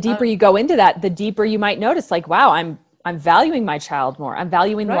 Yeah. And the deeper you go into that, the deeper you might notice, like, wow, I'm valuing my child more. I'm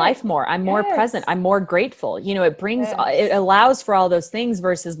valuing life more. I'm more present. I'm more grateful. It brings, it allows for all those things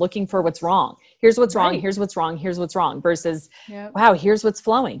versus looking for what's wrong. Here's what's wrong. Here's what's wrong. Here's what's wrong versus, wow, here's what's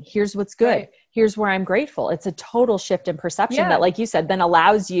flowing. Here's what's good. Here's where I'm grateful. It's a total shift in perception that, like you said, then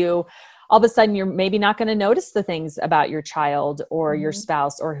allows you, all of a sudden you're maybe not going to notice the things about your child or your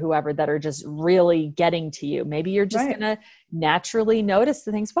spouse or whoever that are just really getting to you. Maybe you're just going to naturally notice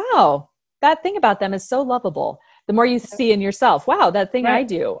the things. Wow, that thing about them is so lovable. The more you see in yourself, wow, that thing I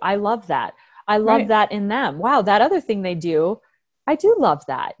do, I love that. I love that in them. Wow, that other thing they do, I do love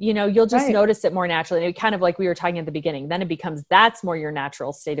that. You'll just notice it more naturally. And it kind of like we were talking at the beginning, then it becomes, that's more your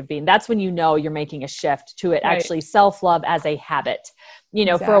natural state of being. That's when you're making a shift to it, actually self-love as a habit.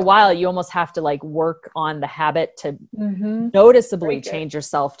 For a while, you almost have to like work on the habit to noticeably change your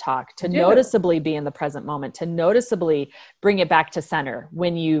self-talk, to noticeably be in the present moment, to noticeably bring it back to center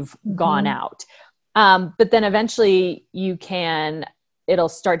when you've gone out. But then eventually it'll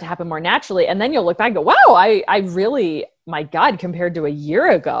start to happen more naturally. And then you'll look back and go, wow, I really, my God, compared to a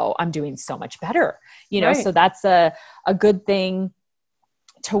year ago, I'm doing so much better, so that's a good thing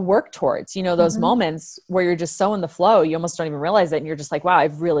to work towards, those moments where you're just so in the flow, you almost don't even realize it. And you're just like, wow,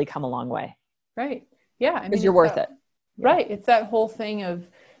 I've really come a long way. Right. Yeah. Because you're worth it. Right. It's that whole thing of,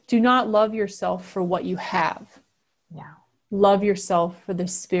 do not love yourself for what you have. Yeah. Love yourself for the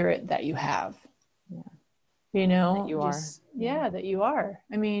spirit that you have. Yeah. That you are. That you are.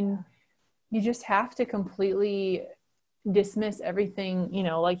 I mean, you just have to completely dismiss everything,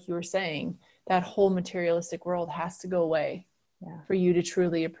 like you were saying, that whole materialistic world has to go away for you to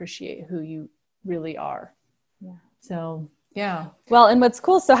truly appreciate who you really are. Yeah. So, yeah. Well, and what's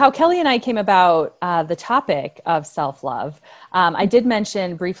cool, so how Kelly and I came about the topic of self-love, I did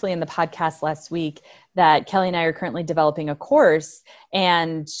mention briefly in the podcast last week that Kelly and I are currently developing a course,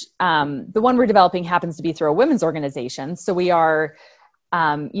 and the one we're developing happens to be through a women's organization. So we are,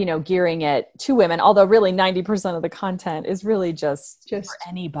 gearing it to women, although really 90% of the content is really just for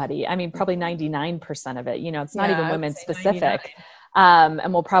anybody. I mean, probably 99% of it, it's not even women specific.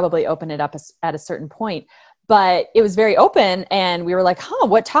 And we'll probably open it up at a certain point. but it was very open, and we were like,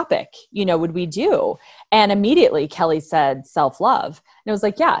 what topic, would we do? And immediately Kelly said self-love. And it was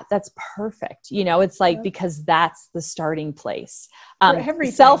like, yeah, that's perfect. It's like, because that's the starting place. For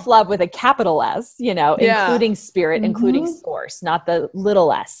everything. Self-love with a capital S, including spirit, including Mm-hmm. source, not the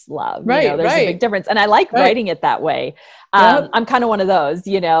little s love. Right, There's a big difference. And I like writing it that way. I'm kind of one of those,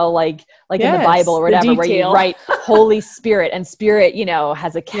 like in the Bible or whatever, where you write Holy Spirit, and spirit,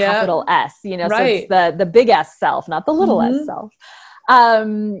 has a capital S, so it's the big S self, not the little s self.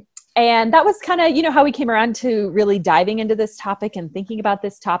 And that was kind of, how we came around to really diving into this topic and thinking about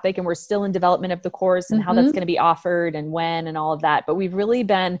this topic. And we're still in development of the course and how that's going to be offered and when and all of that. But we've really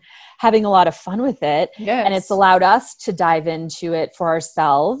been having a lot of fun with it. Yes. And it's allowed us to dive into it for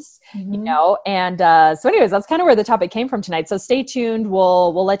ourselves, And so anyways, that's kind of where the topic came from tonight. So stay tuned.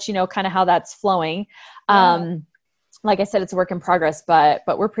 We'll let you know kind of how that's flowing. Like I said, it's a work in progress, but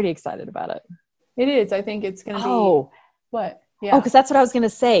we're pretty excited about it. It is. I think it's going to be what? Yeah. Oh, because that's what I was going to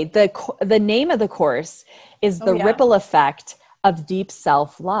say. The name of the course is The Ripple Effect of Deep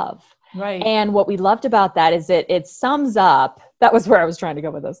Self-Love. Right. And what we loved about that is it sums up, that was where I was trying to go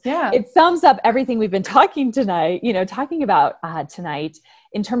with this. Yeah. It sums up everything we've been talking about tonight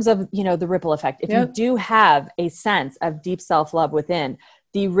in terms of, the ripple effect. If you do have a sense of deep self-love within,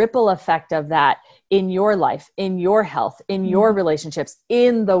 the ripple effect of that in your life, in your health, in your relationships,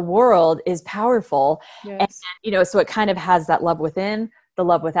 in the world is powerful. Yes. And, so it kind of has that love within, the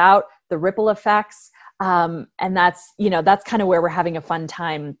love without, the ripple effects. And that's kind of where we're having a fun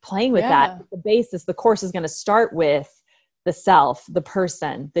time playing with that. The basis, the course is going to start with the self, the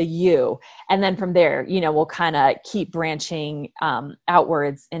person, the you. And then from there, we'll kind of keep branching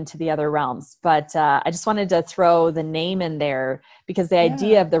outwards into the other realms. But I just wanted to throw the name in there because the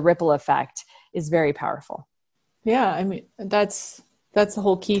idea of the ripple effect is very powerful. Yeah. I mean, that's the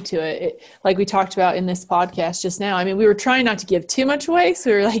whole key to it. Like we talked about in this podcast just now. I mean, we were trying not to give too much away. So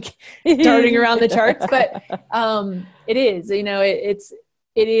we were like darting around the charts, but it is,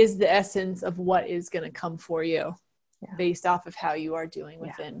 it is the essence of what is going to come for you. Based off of how you are doing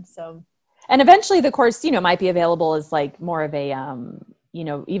within. So, and eventually the course, might be available as like more of a,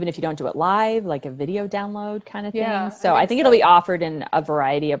 even if you don't do it live, like a video download kind of thing. So I think it'll be offered in a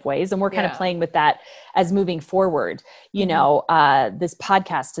variety of ways. And we're kind of playing with that as moving forward. This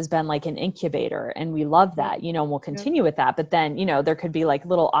podcast has been like an incubator and we love that, and we'll continue with that. But then, there could be like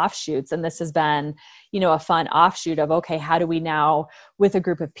little offshoots. And this has been, a fun offshoot of, okay, how do we now with a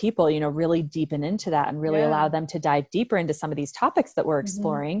group of people, really deepen into that and really allow them to dive deeper into some of these topics that we're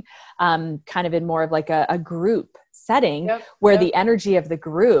exploring, kind of in more of like a group setting where the energy of the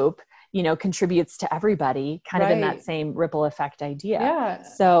group, contributes to everybody kind of in that same ripple effect idea. Yeah.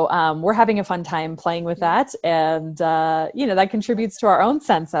 So we're having a fun time playing with that. And, that contributes to our own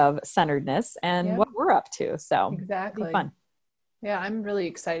sense of centeredness and what we're up to. So exactly. It'll be fun. Yeah. I'm really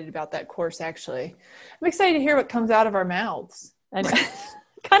excited about that course. Actually, I'm excited to hear what comes out of our mouths. I know.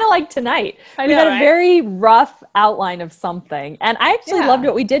 Kind of like tonight. We had a very rough outline of something. And I actually loved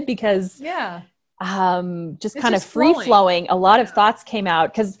what we did because just kind of free flowing. A lot of thoughts came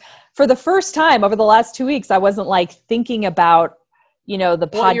out because for the first time over the last 2 weeks, I wasn't like thinking about, the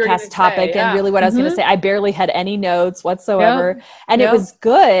podcast topic and really what I was going to say. I barely had any notes whatsoever. And it was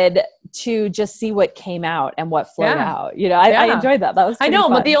good to just see what came out and what flowed out. I enjoyed that. That was I know,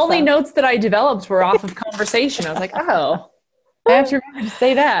 but the only notes that I developed were off of conversation. I was like, I have to remember to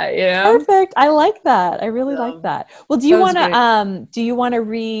say that, Perfect. I like that. I really like that. Well, do you want to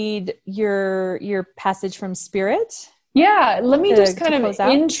read your passage from Spirit? Yeah. Let me just kind of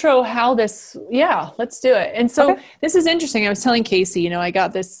intro how this, let's do it. And so this is interesting. I was telling Casey, I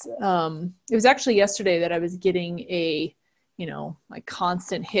got this, it was actually yesterday that I was getting a, like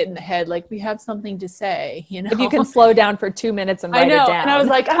constant hit in the head. Like we have something to say, If you can slow down for 2 minutes and write it down. And I was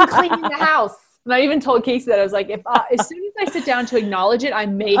like, I'm cleaning the house. And I even told Casey that I was like, as soon as I sit down to acknowledge it, I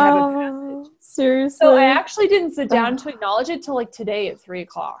may have a passage. Seriously. So I actually didn't sit down to acknowledge it till like today at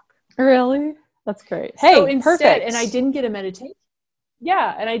 3:00. Really? That's great. So instead, and I didn't get a meditation.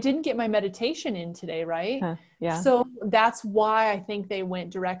 Yeah. And I didn't get my meditation in today. Right. Yeah. So that's why I think they went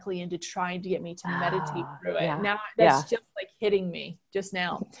directly into trying to get me to meditate through it. Now that's just like hitting me just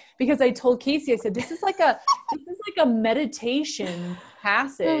now, because I told Casey, I said, this is like a meditation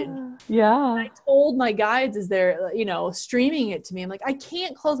passage. Yeah. And I told my guides as they're, streaming it to me, I'm like, I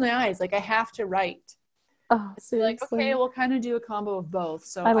can't close my eyes. Like I have to write. Oh, seriously. Like, okay, we'll kind of do a combo of both.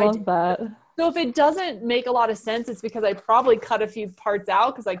 So I love that. So if it doesn't make a lot of sense, it's because I probably cut a few parts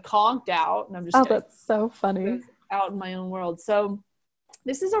out because I conked out and I'm just that's so funny. Out in my own world. So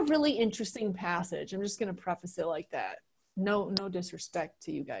this is a really interesting passage. I'm just going to preface it like that. No disrespect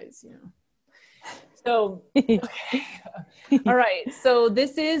to you guys, So, okay. All right. So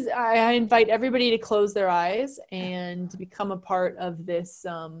this is, I invite everybody to close their eyes and to become a part of this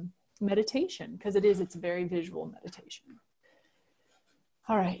meditation, because it's a very visual meditation.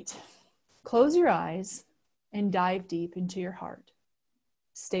 All right. Close your eyes and dive deep into your heart.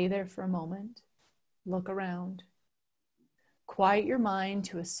 Stay there for a moment. Look around. Quiet your mind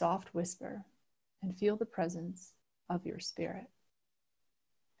to a soft whisper and feel the presence of your spirit.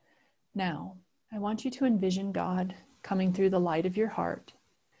 Now, I want you to envision God coming through the light of your heart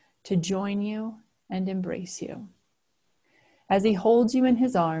to join you and embrace you. As he holds you in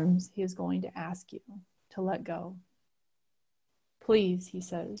his arms, he is going to ask you to let go. Please, he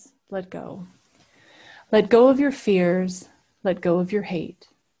says, let go. Let go of your fears. Let go of your hate.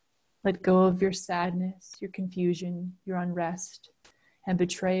 Let go of your sadness, your confusion, your unrest, and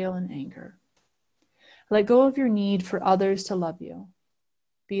betrayal and anger. Let go of your need for others to love you.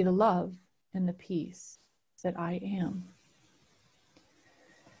 Be the love and the peace that I am.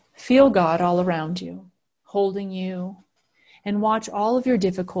 Feel God all around you, holding you, and watch all of your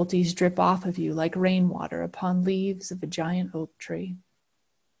difficulties drip off of you like rainwater upon leaves of a giant oak tree.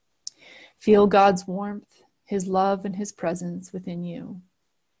 Feel God's warmth, his love, and his presence within you.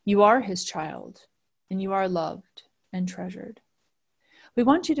 You are his child, and you are loved and treasured. We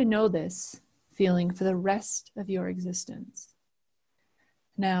want you to know this feeling for the rest of your existence.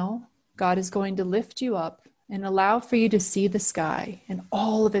 Now, God is going to lift you up and allow for you to see the sky in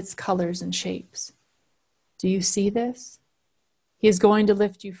all of its colors and shapes. Do you see this? He is going to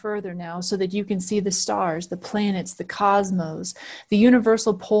lift you further now so that you can see the stars, the planets, the cosmos, the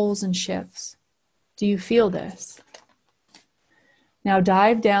universal poles and shifts. Do you feel this? Now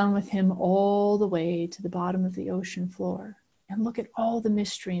dive down with him all the way to the bottom of the ocean floor and look at all the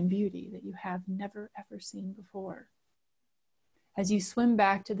mystery and beauty that you have never ever seen before. As you swim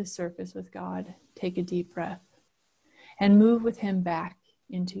back to the surface with God, take a deep breath and move with him back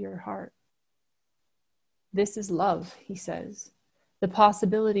into your heart. This is love, he says, the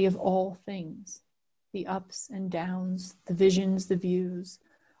possibility of all things, the ups and downs, the visions, the views,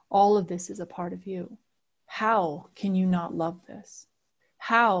 all of this is a part of you. How can you not love this?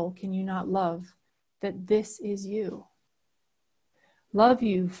 How can you not love that this is you? Love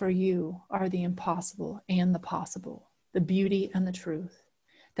you for you are the impossible and the possible, the beauty and the truth,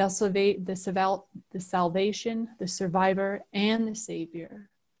 the salvation, the survivor, and the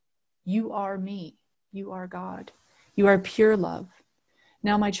savior. You are me. You are God. You are pure love.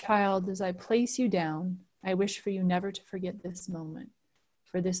 Now, my child, as I place you down, I wish for you never to forget this moment,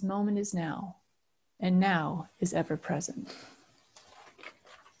 for this moment is now, and now is ever present.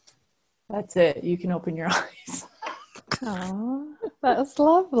 That's it. You can open your eyes. Oh, that was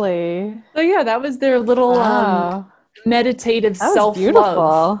lovely. So yeah, that was their little meditative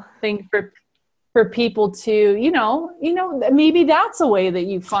self-love thing for people to, maybe that's a way that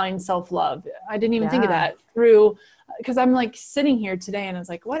you find self-love. I didn't even think of that because I'm like sitting here today and I was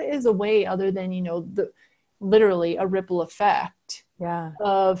like, what is a way other than, literally a ripple effect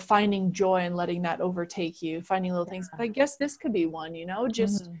of finding joy and letting that overtake you, finding little things. But I guess this could be one,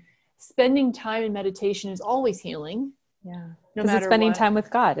 just spending time in meditation is always healing. Yeah. No matter it's spending what. time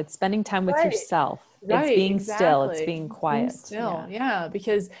with God. It's spending time with yourself. It's being still. It's being quiet. Being still. Yeah.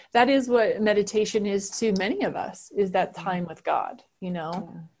 Because that is what meditation is to many of us, is that time with God,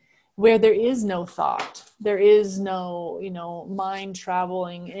 where there is no thought. There is no, mind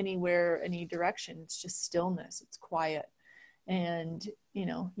traveling anywhere, any direction. It's just stillness. It's quiet. And,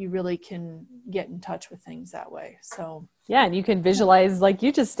 you really can get in touch with things that way. So yeah, and you can visualize like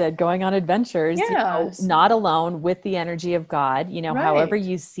you just did, going on adventures, not alone, with the energy of God, however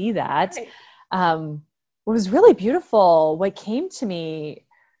you see that. What was really beautiful, what came to me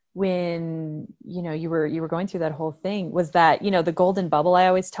when, you were going through that whole thing was that, the golden bubble I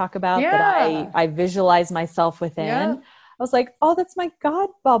always talk about, that I visualize myself within. I was like, oh, that's my God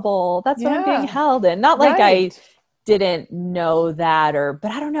bubble. That's what I'm being held in. Not like I didn't know that,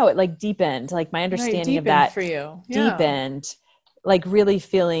 but I don't know, it like deepened, like my understanding of that for you. Deepened, like really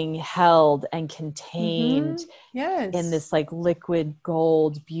feeling held and contained in this like liquid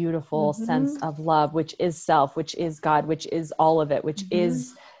gold, beautiful sense of love, which is self, which is God, which is all of it, which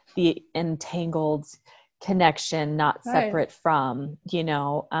is the entangled connection, not separate from,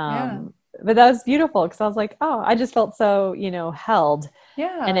 but that was beautiful because I was like, oh, I just felt so, held.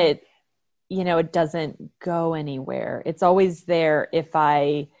 And it doesn't go anywhere. It's always there if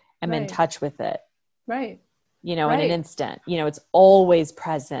I am in touch with it. In an instant, it's always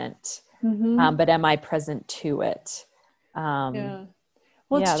present. But am I present to it?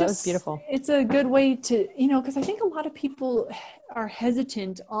 Well, Yeah, it's that was just, beautiful. it's a good way to, because I think a lot of people are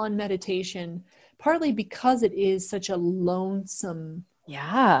hesitant on meditation, partly because it is such a lonesome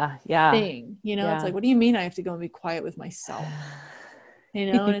Yeah. Yeah. thing. It's Yeah. like, what do you mean I have to go and be quiet with myself?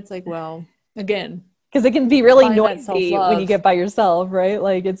 And it's like, well, again, Because it can be really find that noisy when you self-love. get by yourself, right?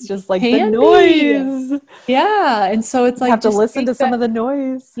 Like it's just like the Can be. noise. Yeah. And so it's You have like, to just listen to take some that. of the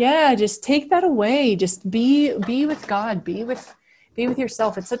noise. Yeah. Just take that away. Just be with God, be with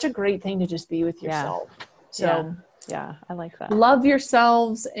yourself. It's such a great thing to just be with Yeah. yourself. Yeah. So Yeah. I like that. love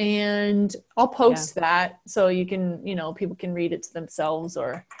yourselves, and I'll Yeah. post that so you can, people can read it to themselves,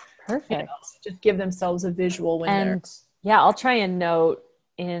 or, Perfect. just give themselves a visual when they're. And yeah, I'll try and note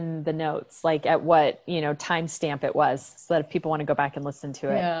in the notes, like at what, timestamp it was, so that if people want to go back and listen to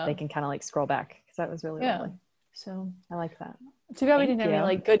it, Yeah. they can kind of like scroll back, because that was really Yeah. lovely. So I like that. too bad we Thank didn't have any you.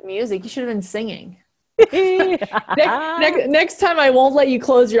 like good music. You should have been singing. Next time I won't let you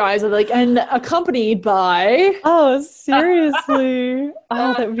close your eyes. I'll be like, and accompanied by. Oh, seriously.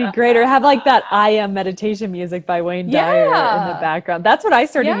 Oh, that would be great. Or have like that I Am meditation music by Wayne Dyer in the Yeah. background. That's what I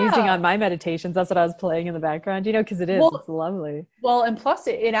started using Yeah. on my meditations. That's what I was playing in the background, because it's Well, lovely. and plus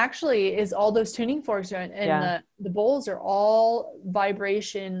it actually is, all those tuning forks and Yeah. the bowls are all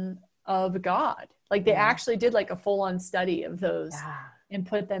vibration of God. Like they Yeah. actually did like a full-on study of those Yeah. and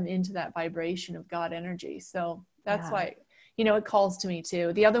put them into that vibration of God energy. So that's Yeah. why, it calls to me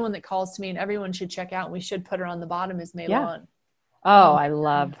too. The other one that calls to me and everyone should check out, and we should put her on the bottom, is Yeah. Meilon. Oh, Oh I my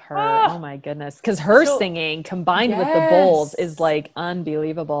love God. her. Oh Ah, my goodness. Because her she'll, singing combined with the bowls is yes. like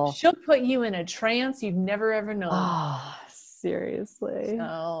unbelievable. She'll put you in a trance you've never ever known. Oh, seriously.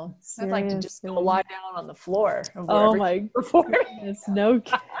 So I'd like to just go Seriously. lie down on the floor of Oh wherever she my performed. goodness. No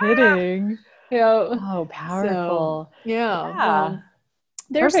kidding. Yeah. Oh, So powerful. yeah, Yeah. well,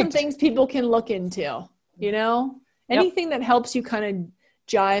 there's some Perfect. things people can look into, Yep. anything that helps you kind of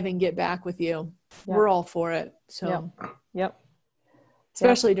jive and get back with you. Yep. We're all for it. Yep. So Yep. Yep.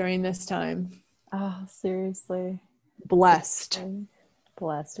 especially during this time. Oh, seriously. Blessed.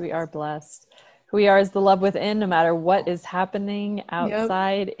 Blessed. We are blessed. Who we are is the love within, no matter what is happening Yep.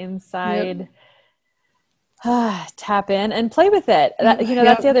 outside, Yep. inside. Tap in and play with it. That's the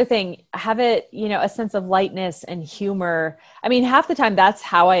Yep. other thing. Have it, a sense of lightness and humor. I mean, half the time that's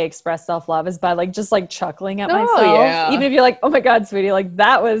how I express self-love, is by like just like chuckling at Oh myself. Even yeah. if you're like, oh my God, sweetie, like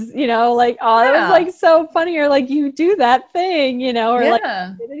that was, like, oh, that was Yeah. like so funny. Or like you do that thing, or like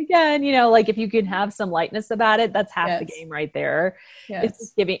Yeah. did it again, like if you can have some lightness about it, that's half the Yes. game right there. It's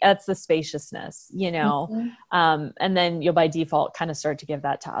Yes. just that's the spaciousness, Mhm. and then you'll by default kind of start to give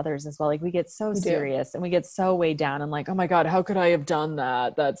that to others as well. Like we get so You do. serious and we get so weighed down and like, oh my God, how could I have done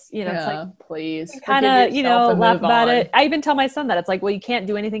that? That's, it's like, Yeah. Please kind forgive of, yourself and laugh move about on. it. I even tell my son that it's like, well, you can't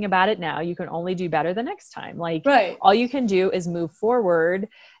do anything about it now. You can only do better the next time. Like Right. all you can do is move forward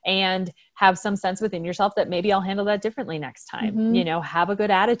and have some sense within yourself that maybe I'll handle that differently next time. Mm-hmm. Have a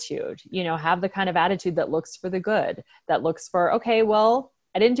good attitude, have the kind of attitude that looks for the good, that looks for, okay, well,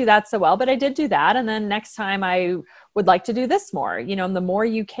 I didn't do that so well, but I did do that. And then next time I would like to do this more, and the more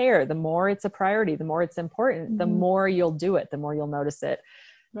you care, the more it's a priority, the more it's important, the more you'll do it, the more you'll notice it,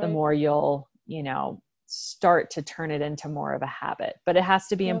 the more you'll, start to turn it into more of a habit. But it has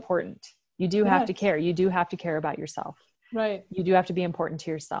to be important. You do have to care. You do have to care about yourself. Right. You do have to be important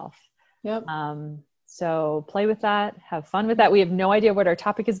to yourself. Yep. So play with that, have fun with that. We have no idea what our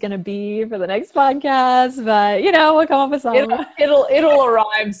topic is going to be for the next podcast, but we'll come up with something. It'll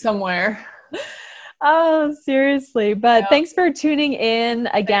arrive somewhere. Oh, seriously. But thanks for tuning in.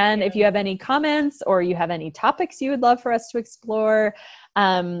 Again, if you have any comments or you have any topics you would love for us to explore,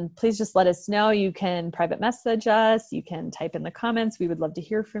 please just let us know. You can private message us. You can type in the comments. We would love to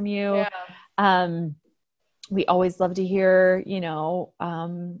hear from you. Yeah. We always love to hear,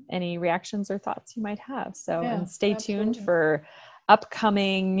 any reactions or thoughts you might have. So, and stay tuned for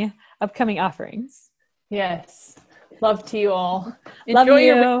upcoming offerings. Yes. Love to you all. Love Enjoy you.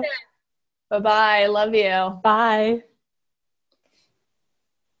 your weekend. Bye-bye. Love you. Bye.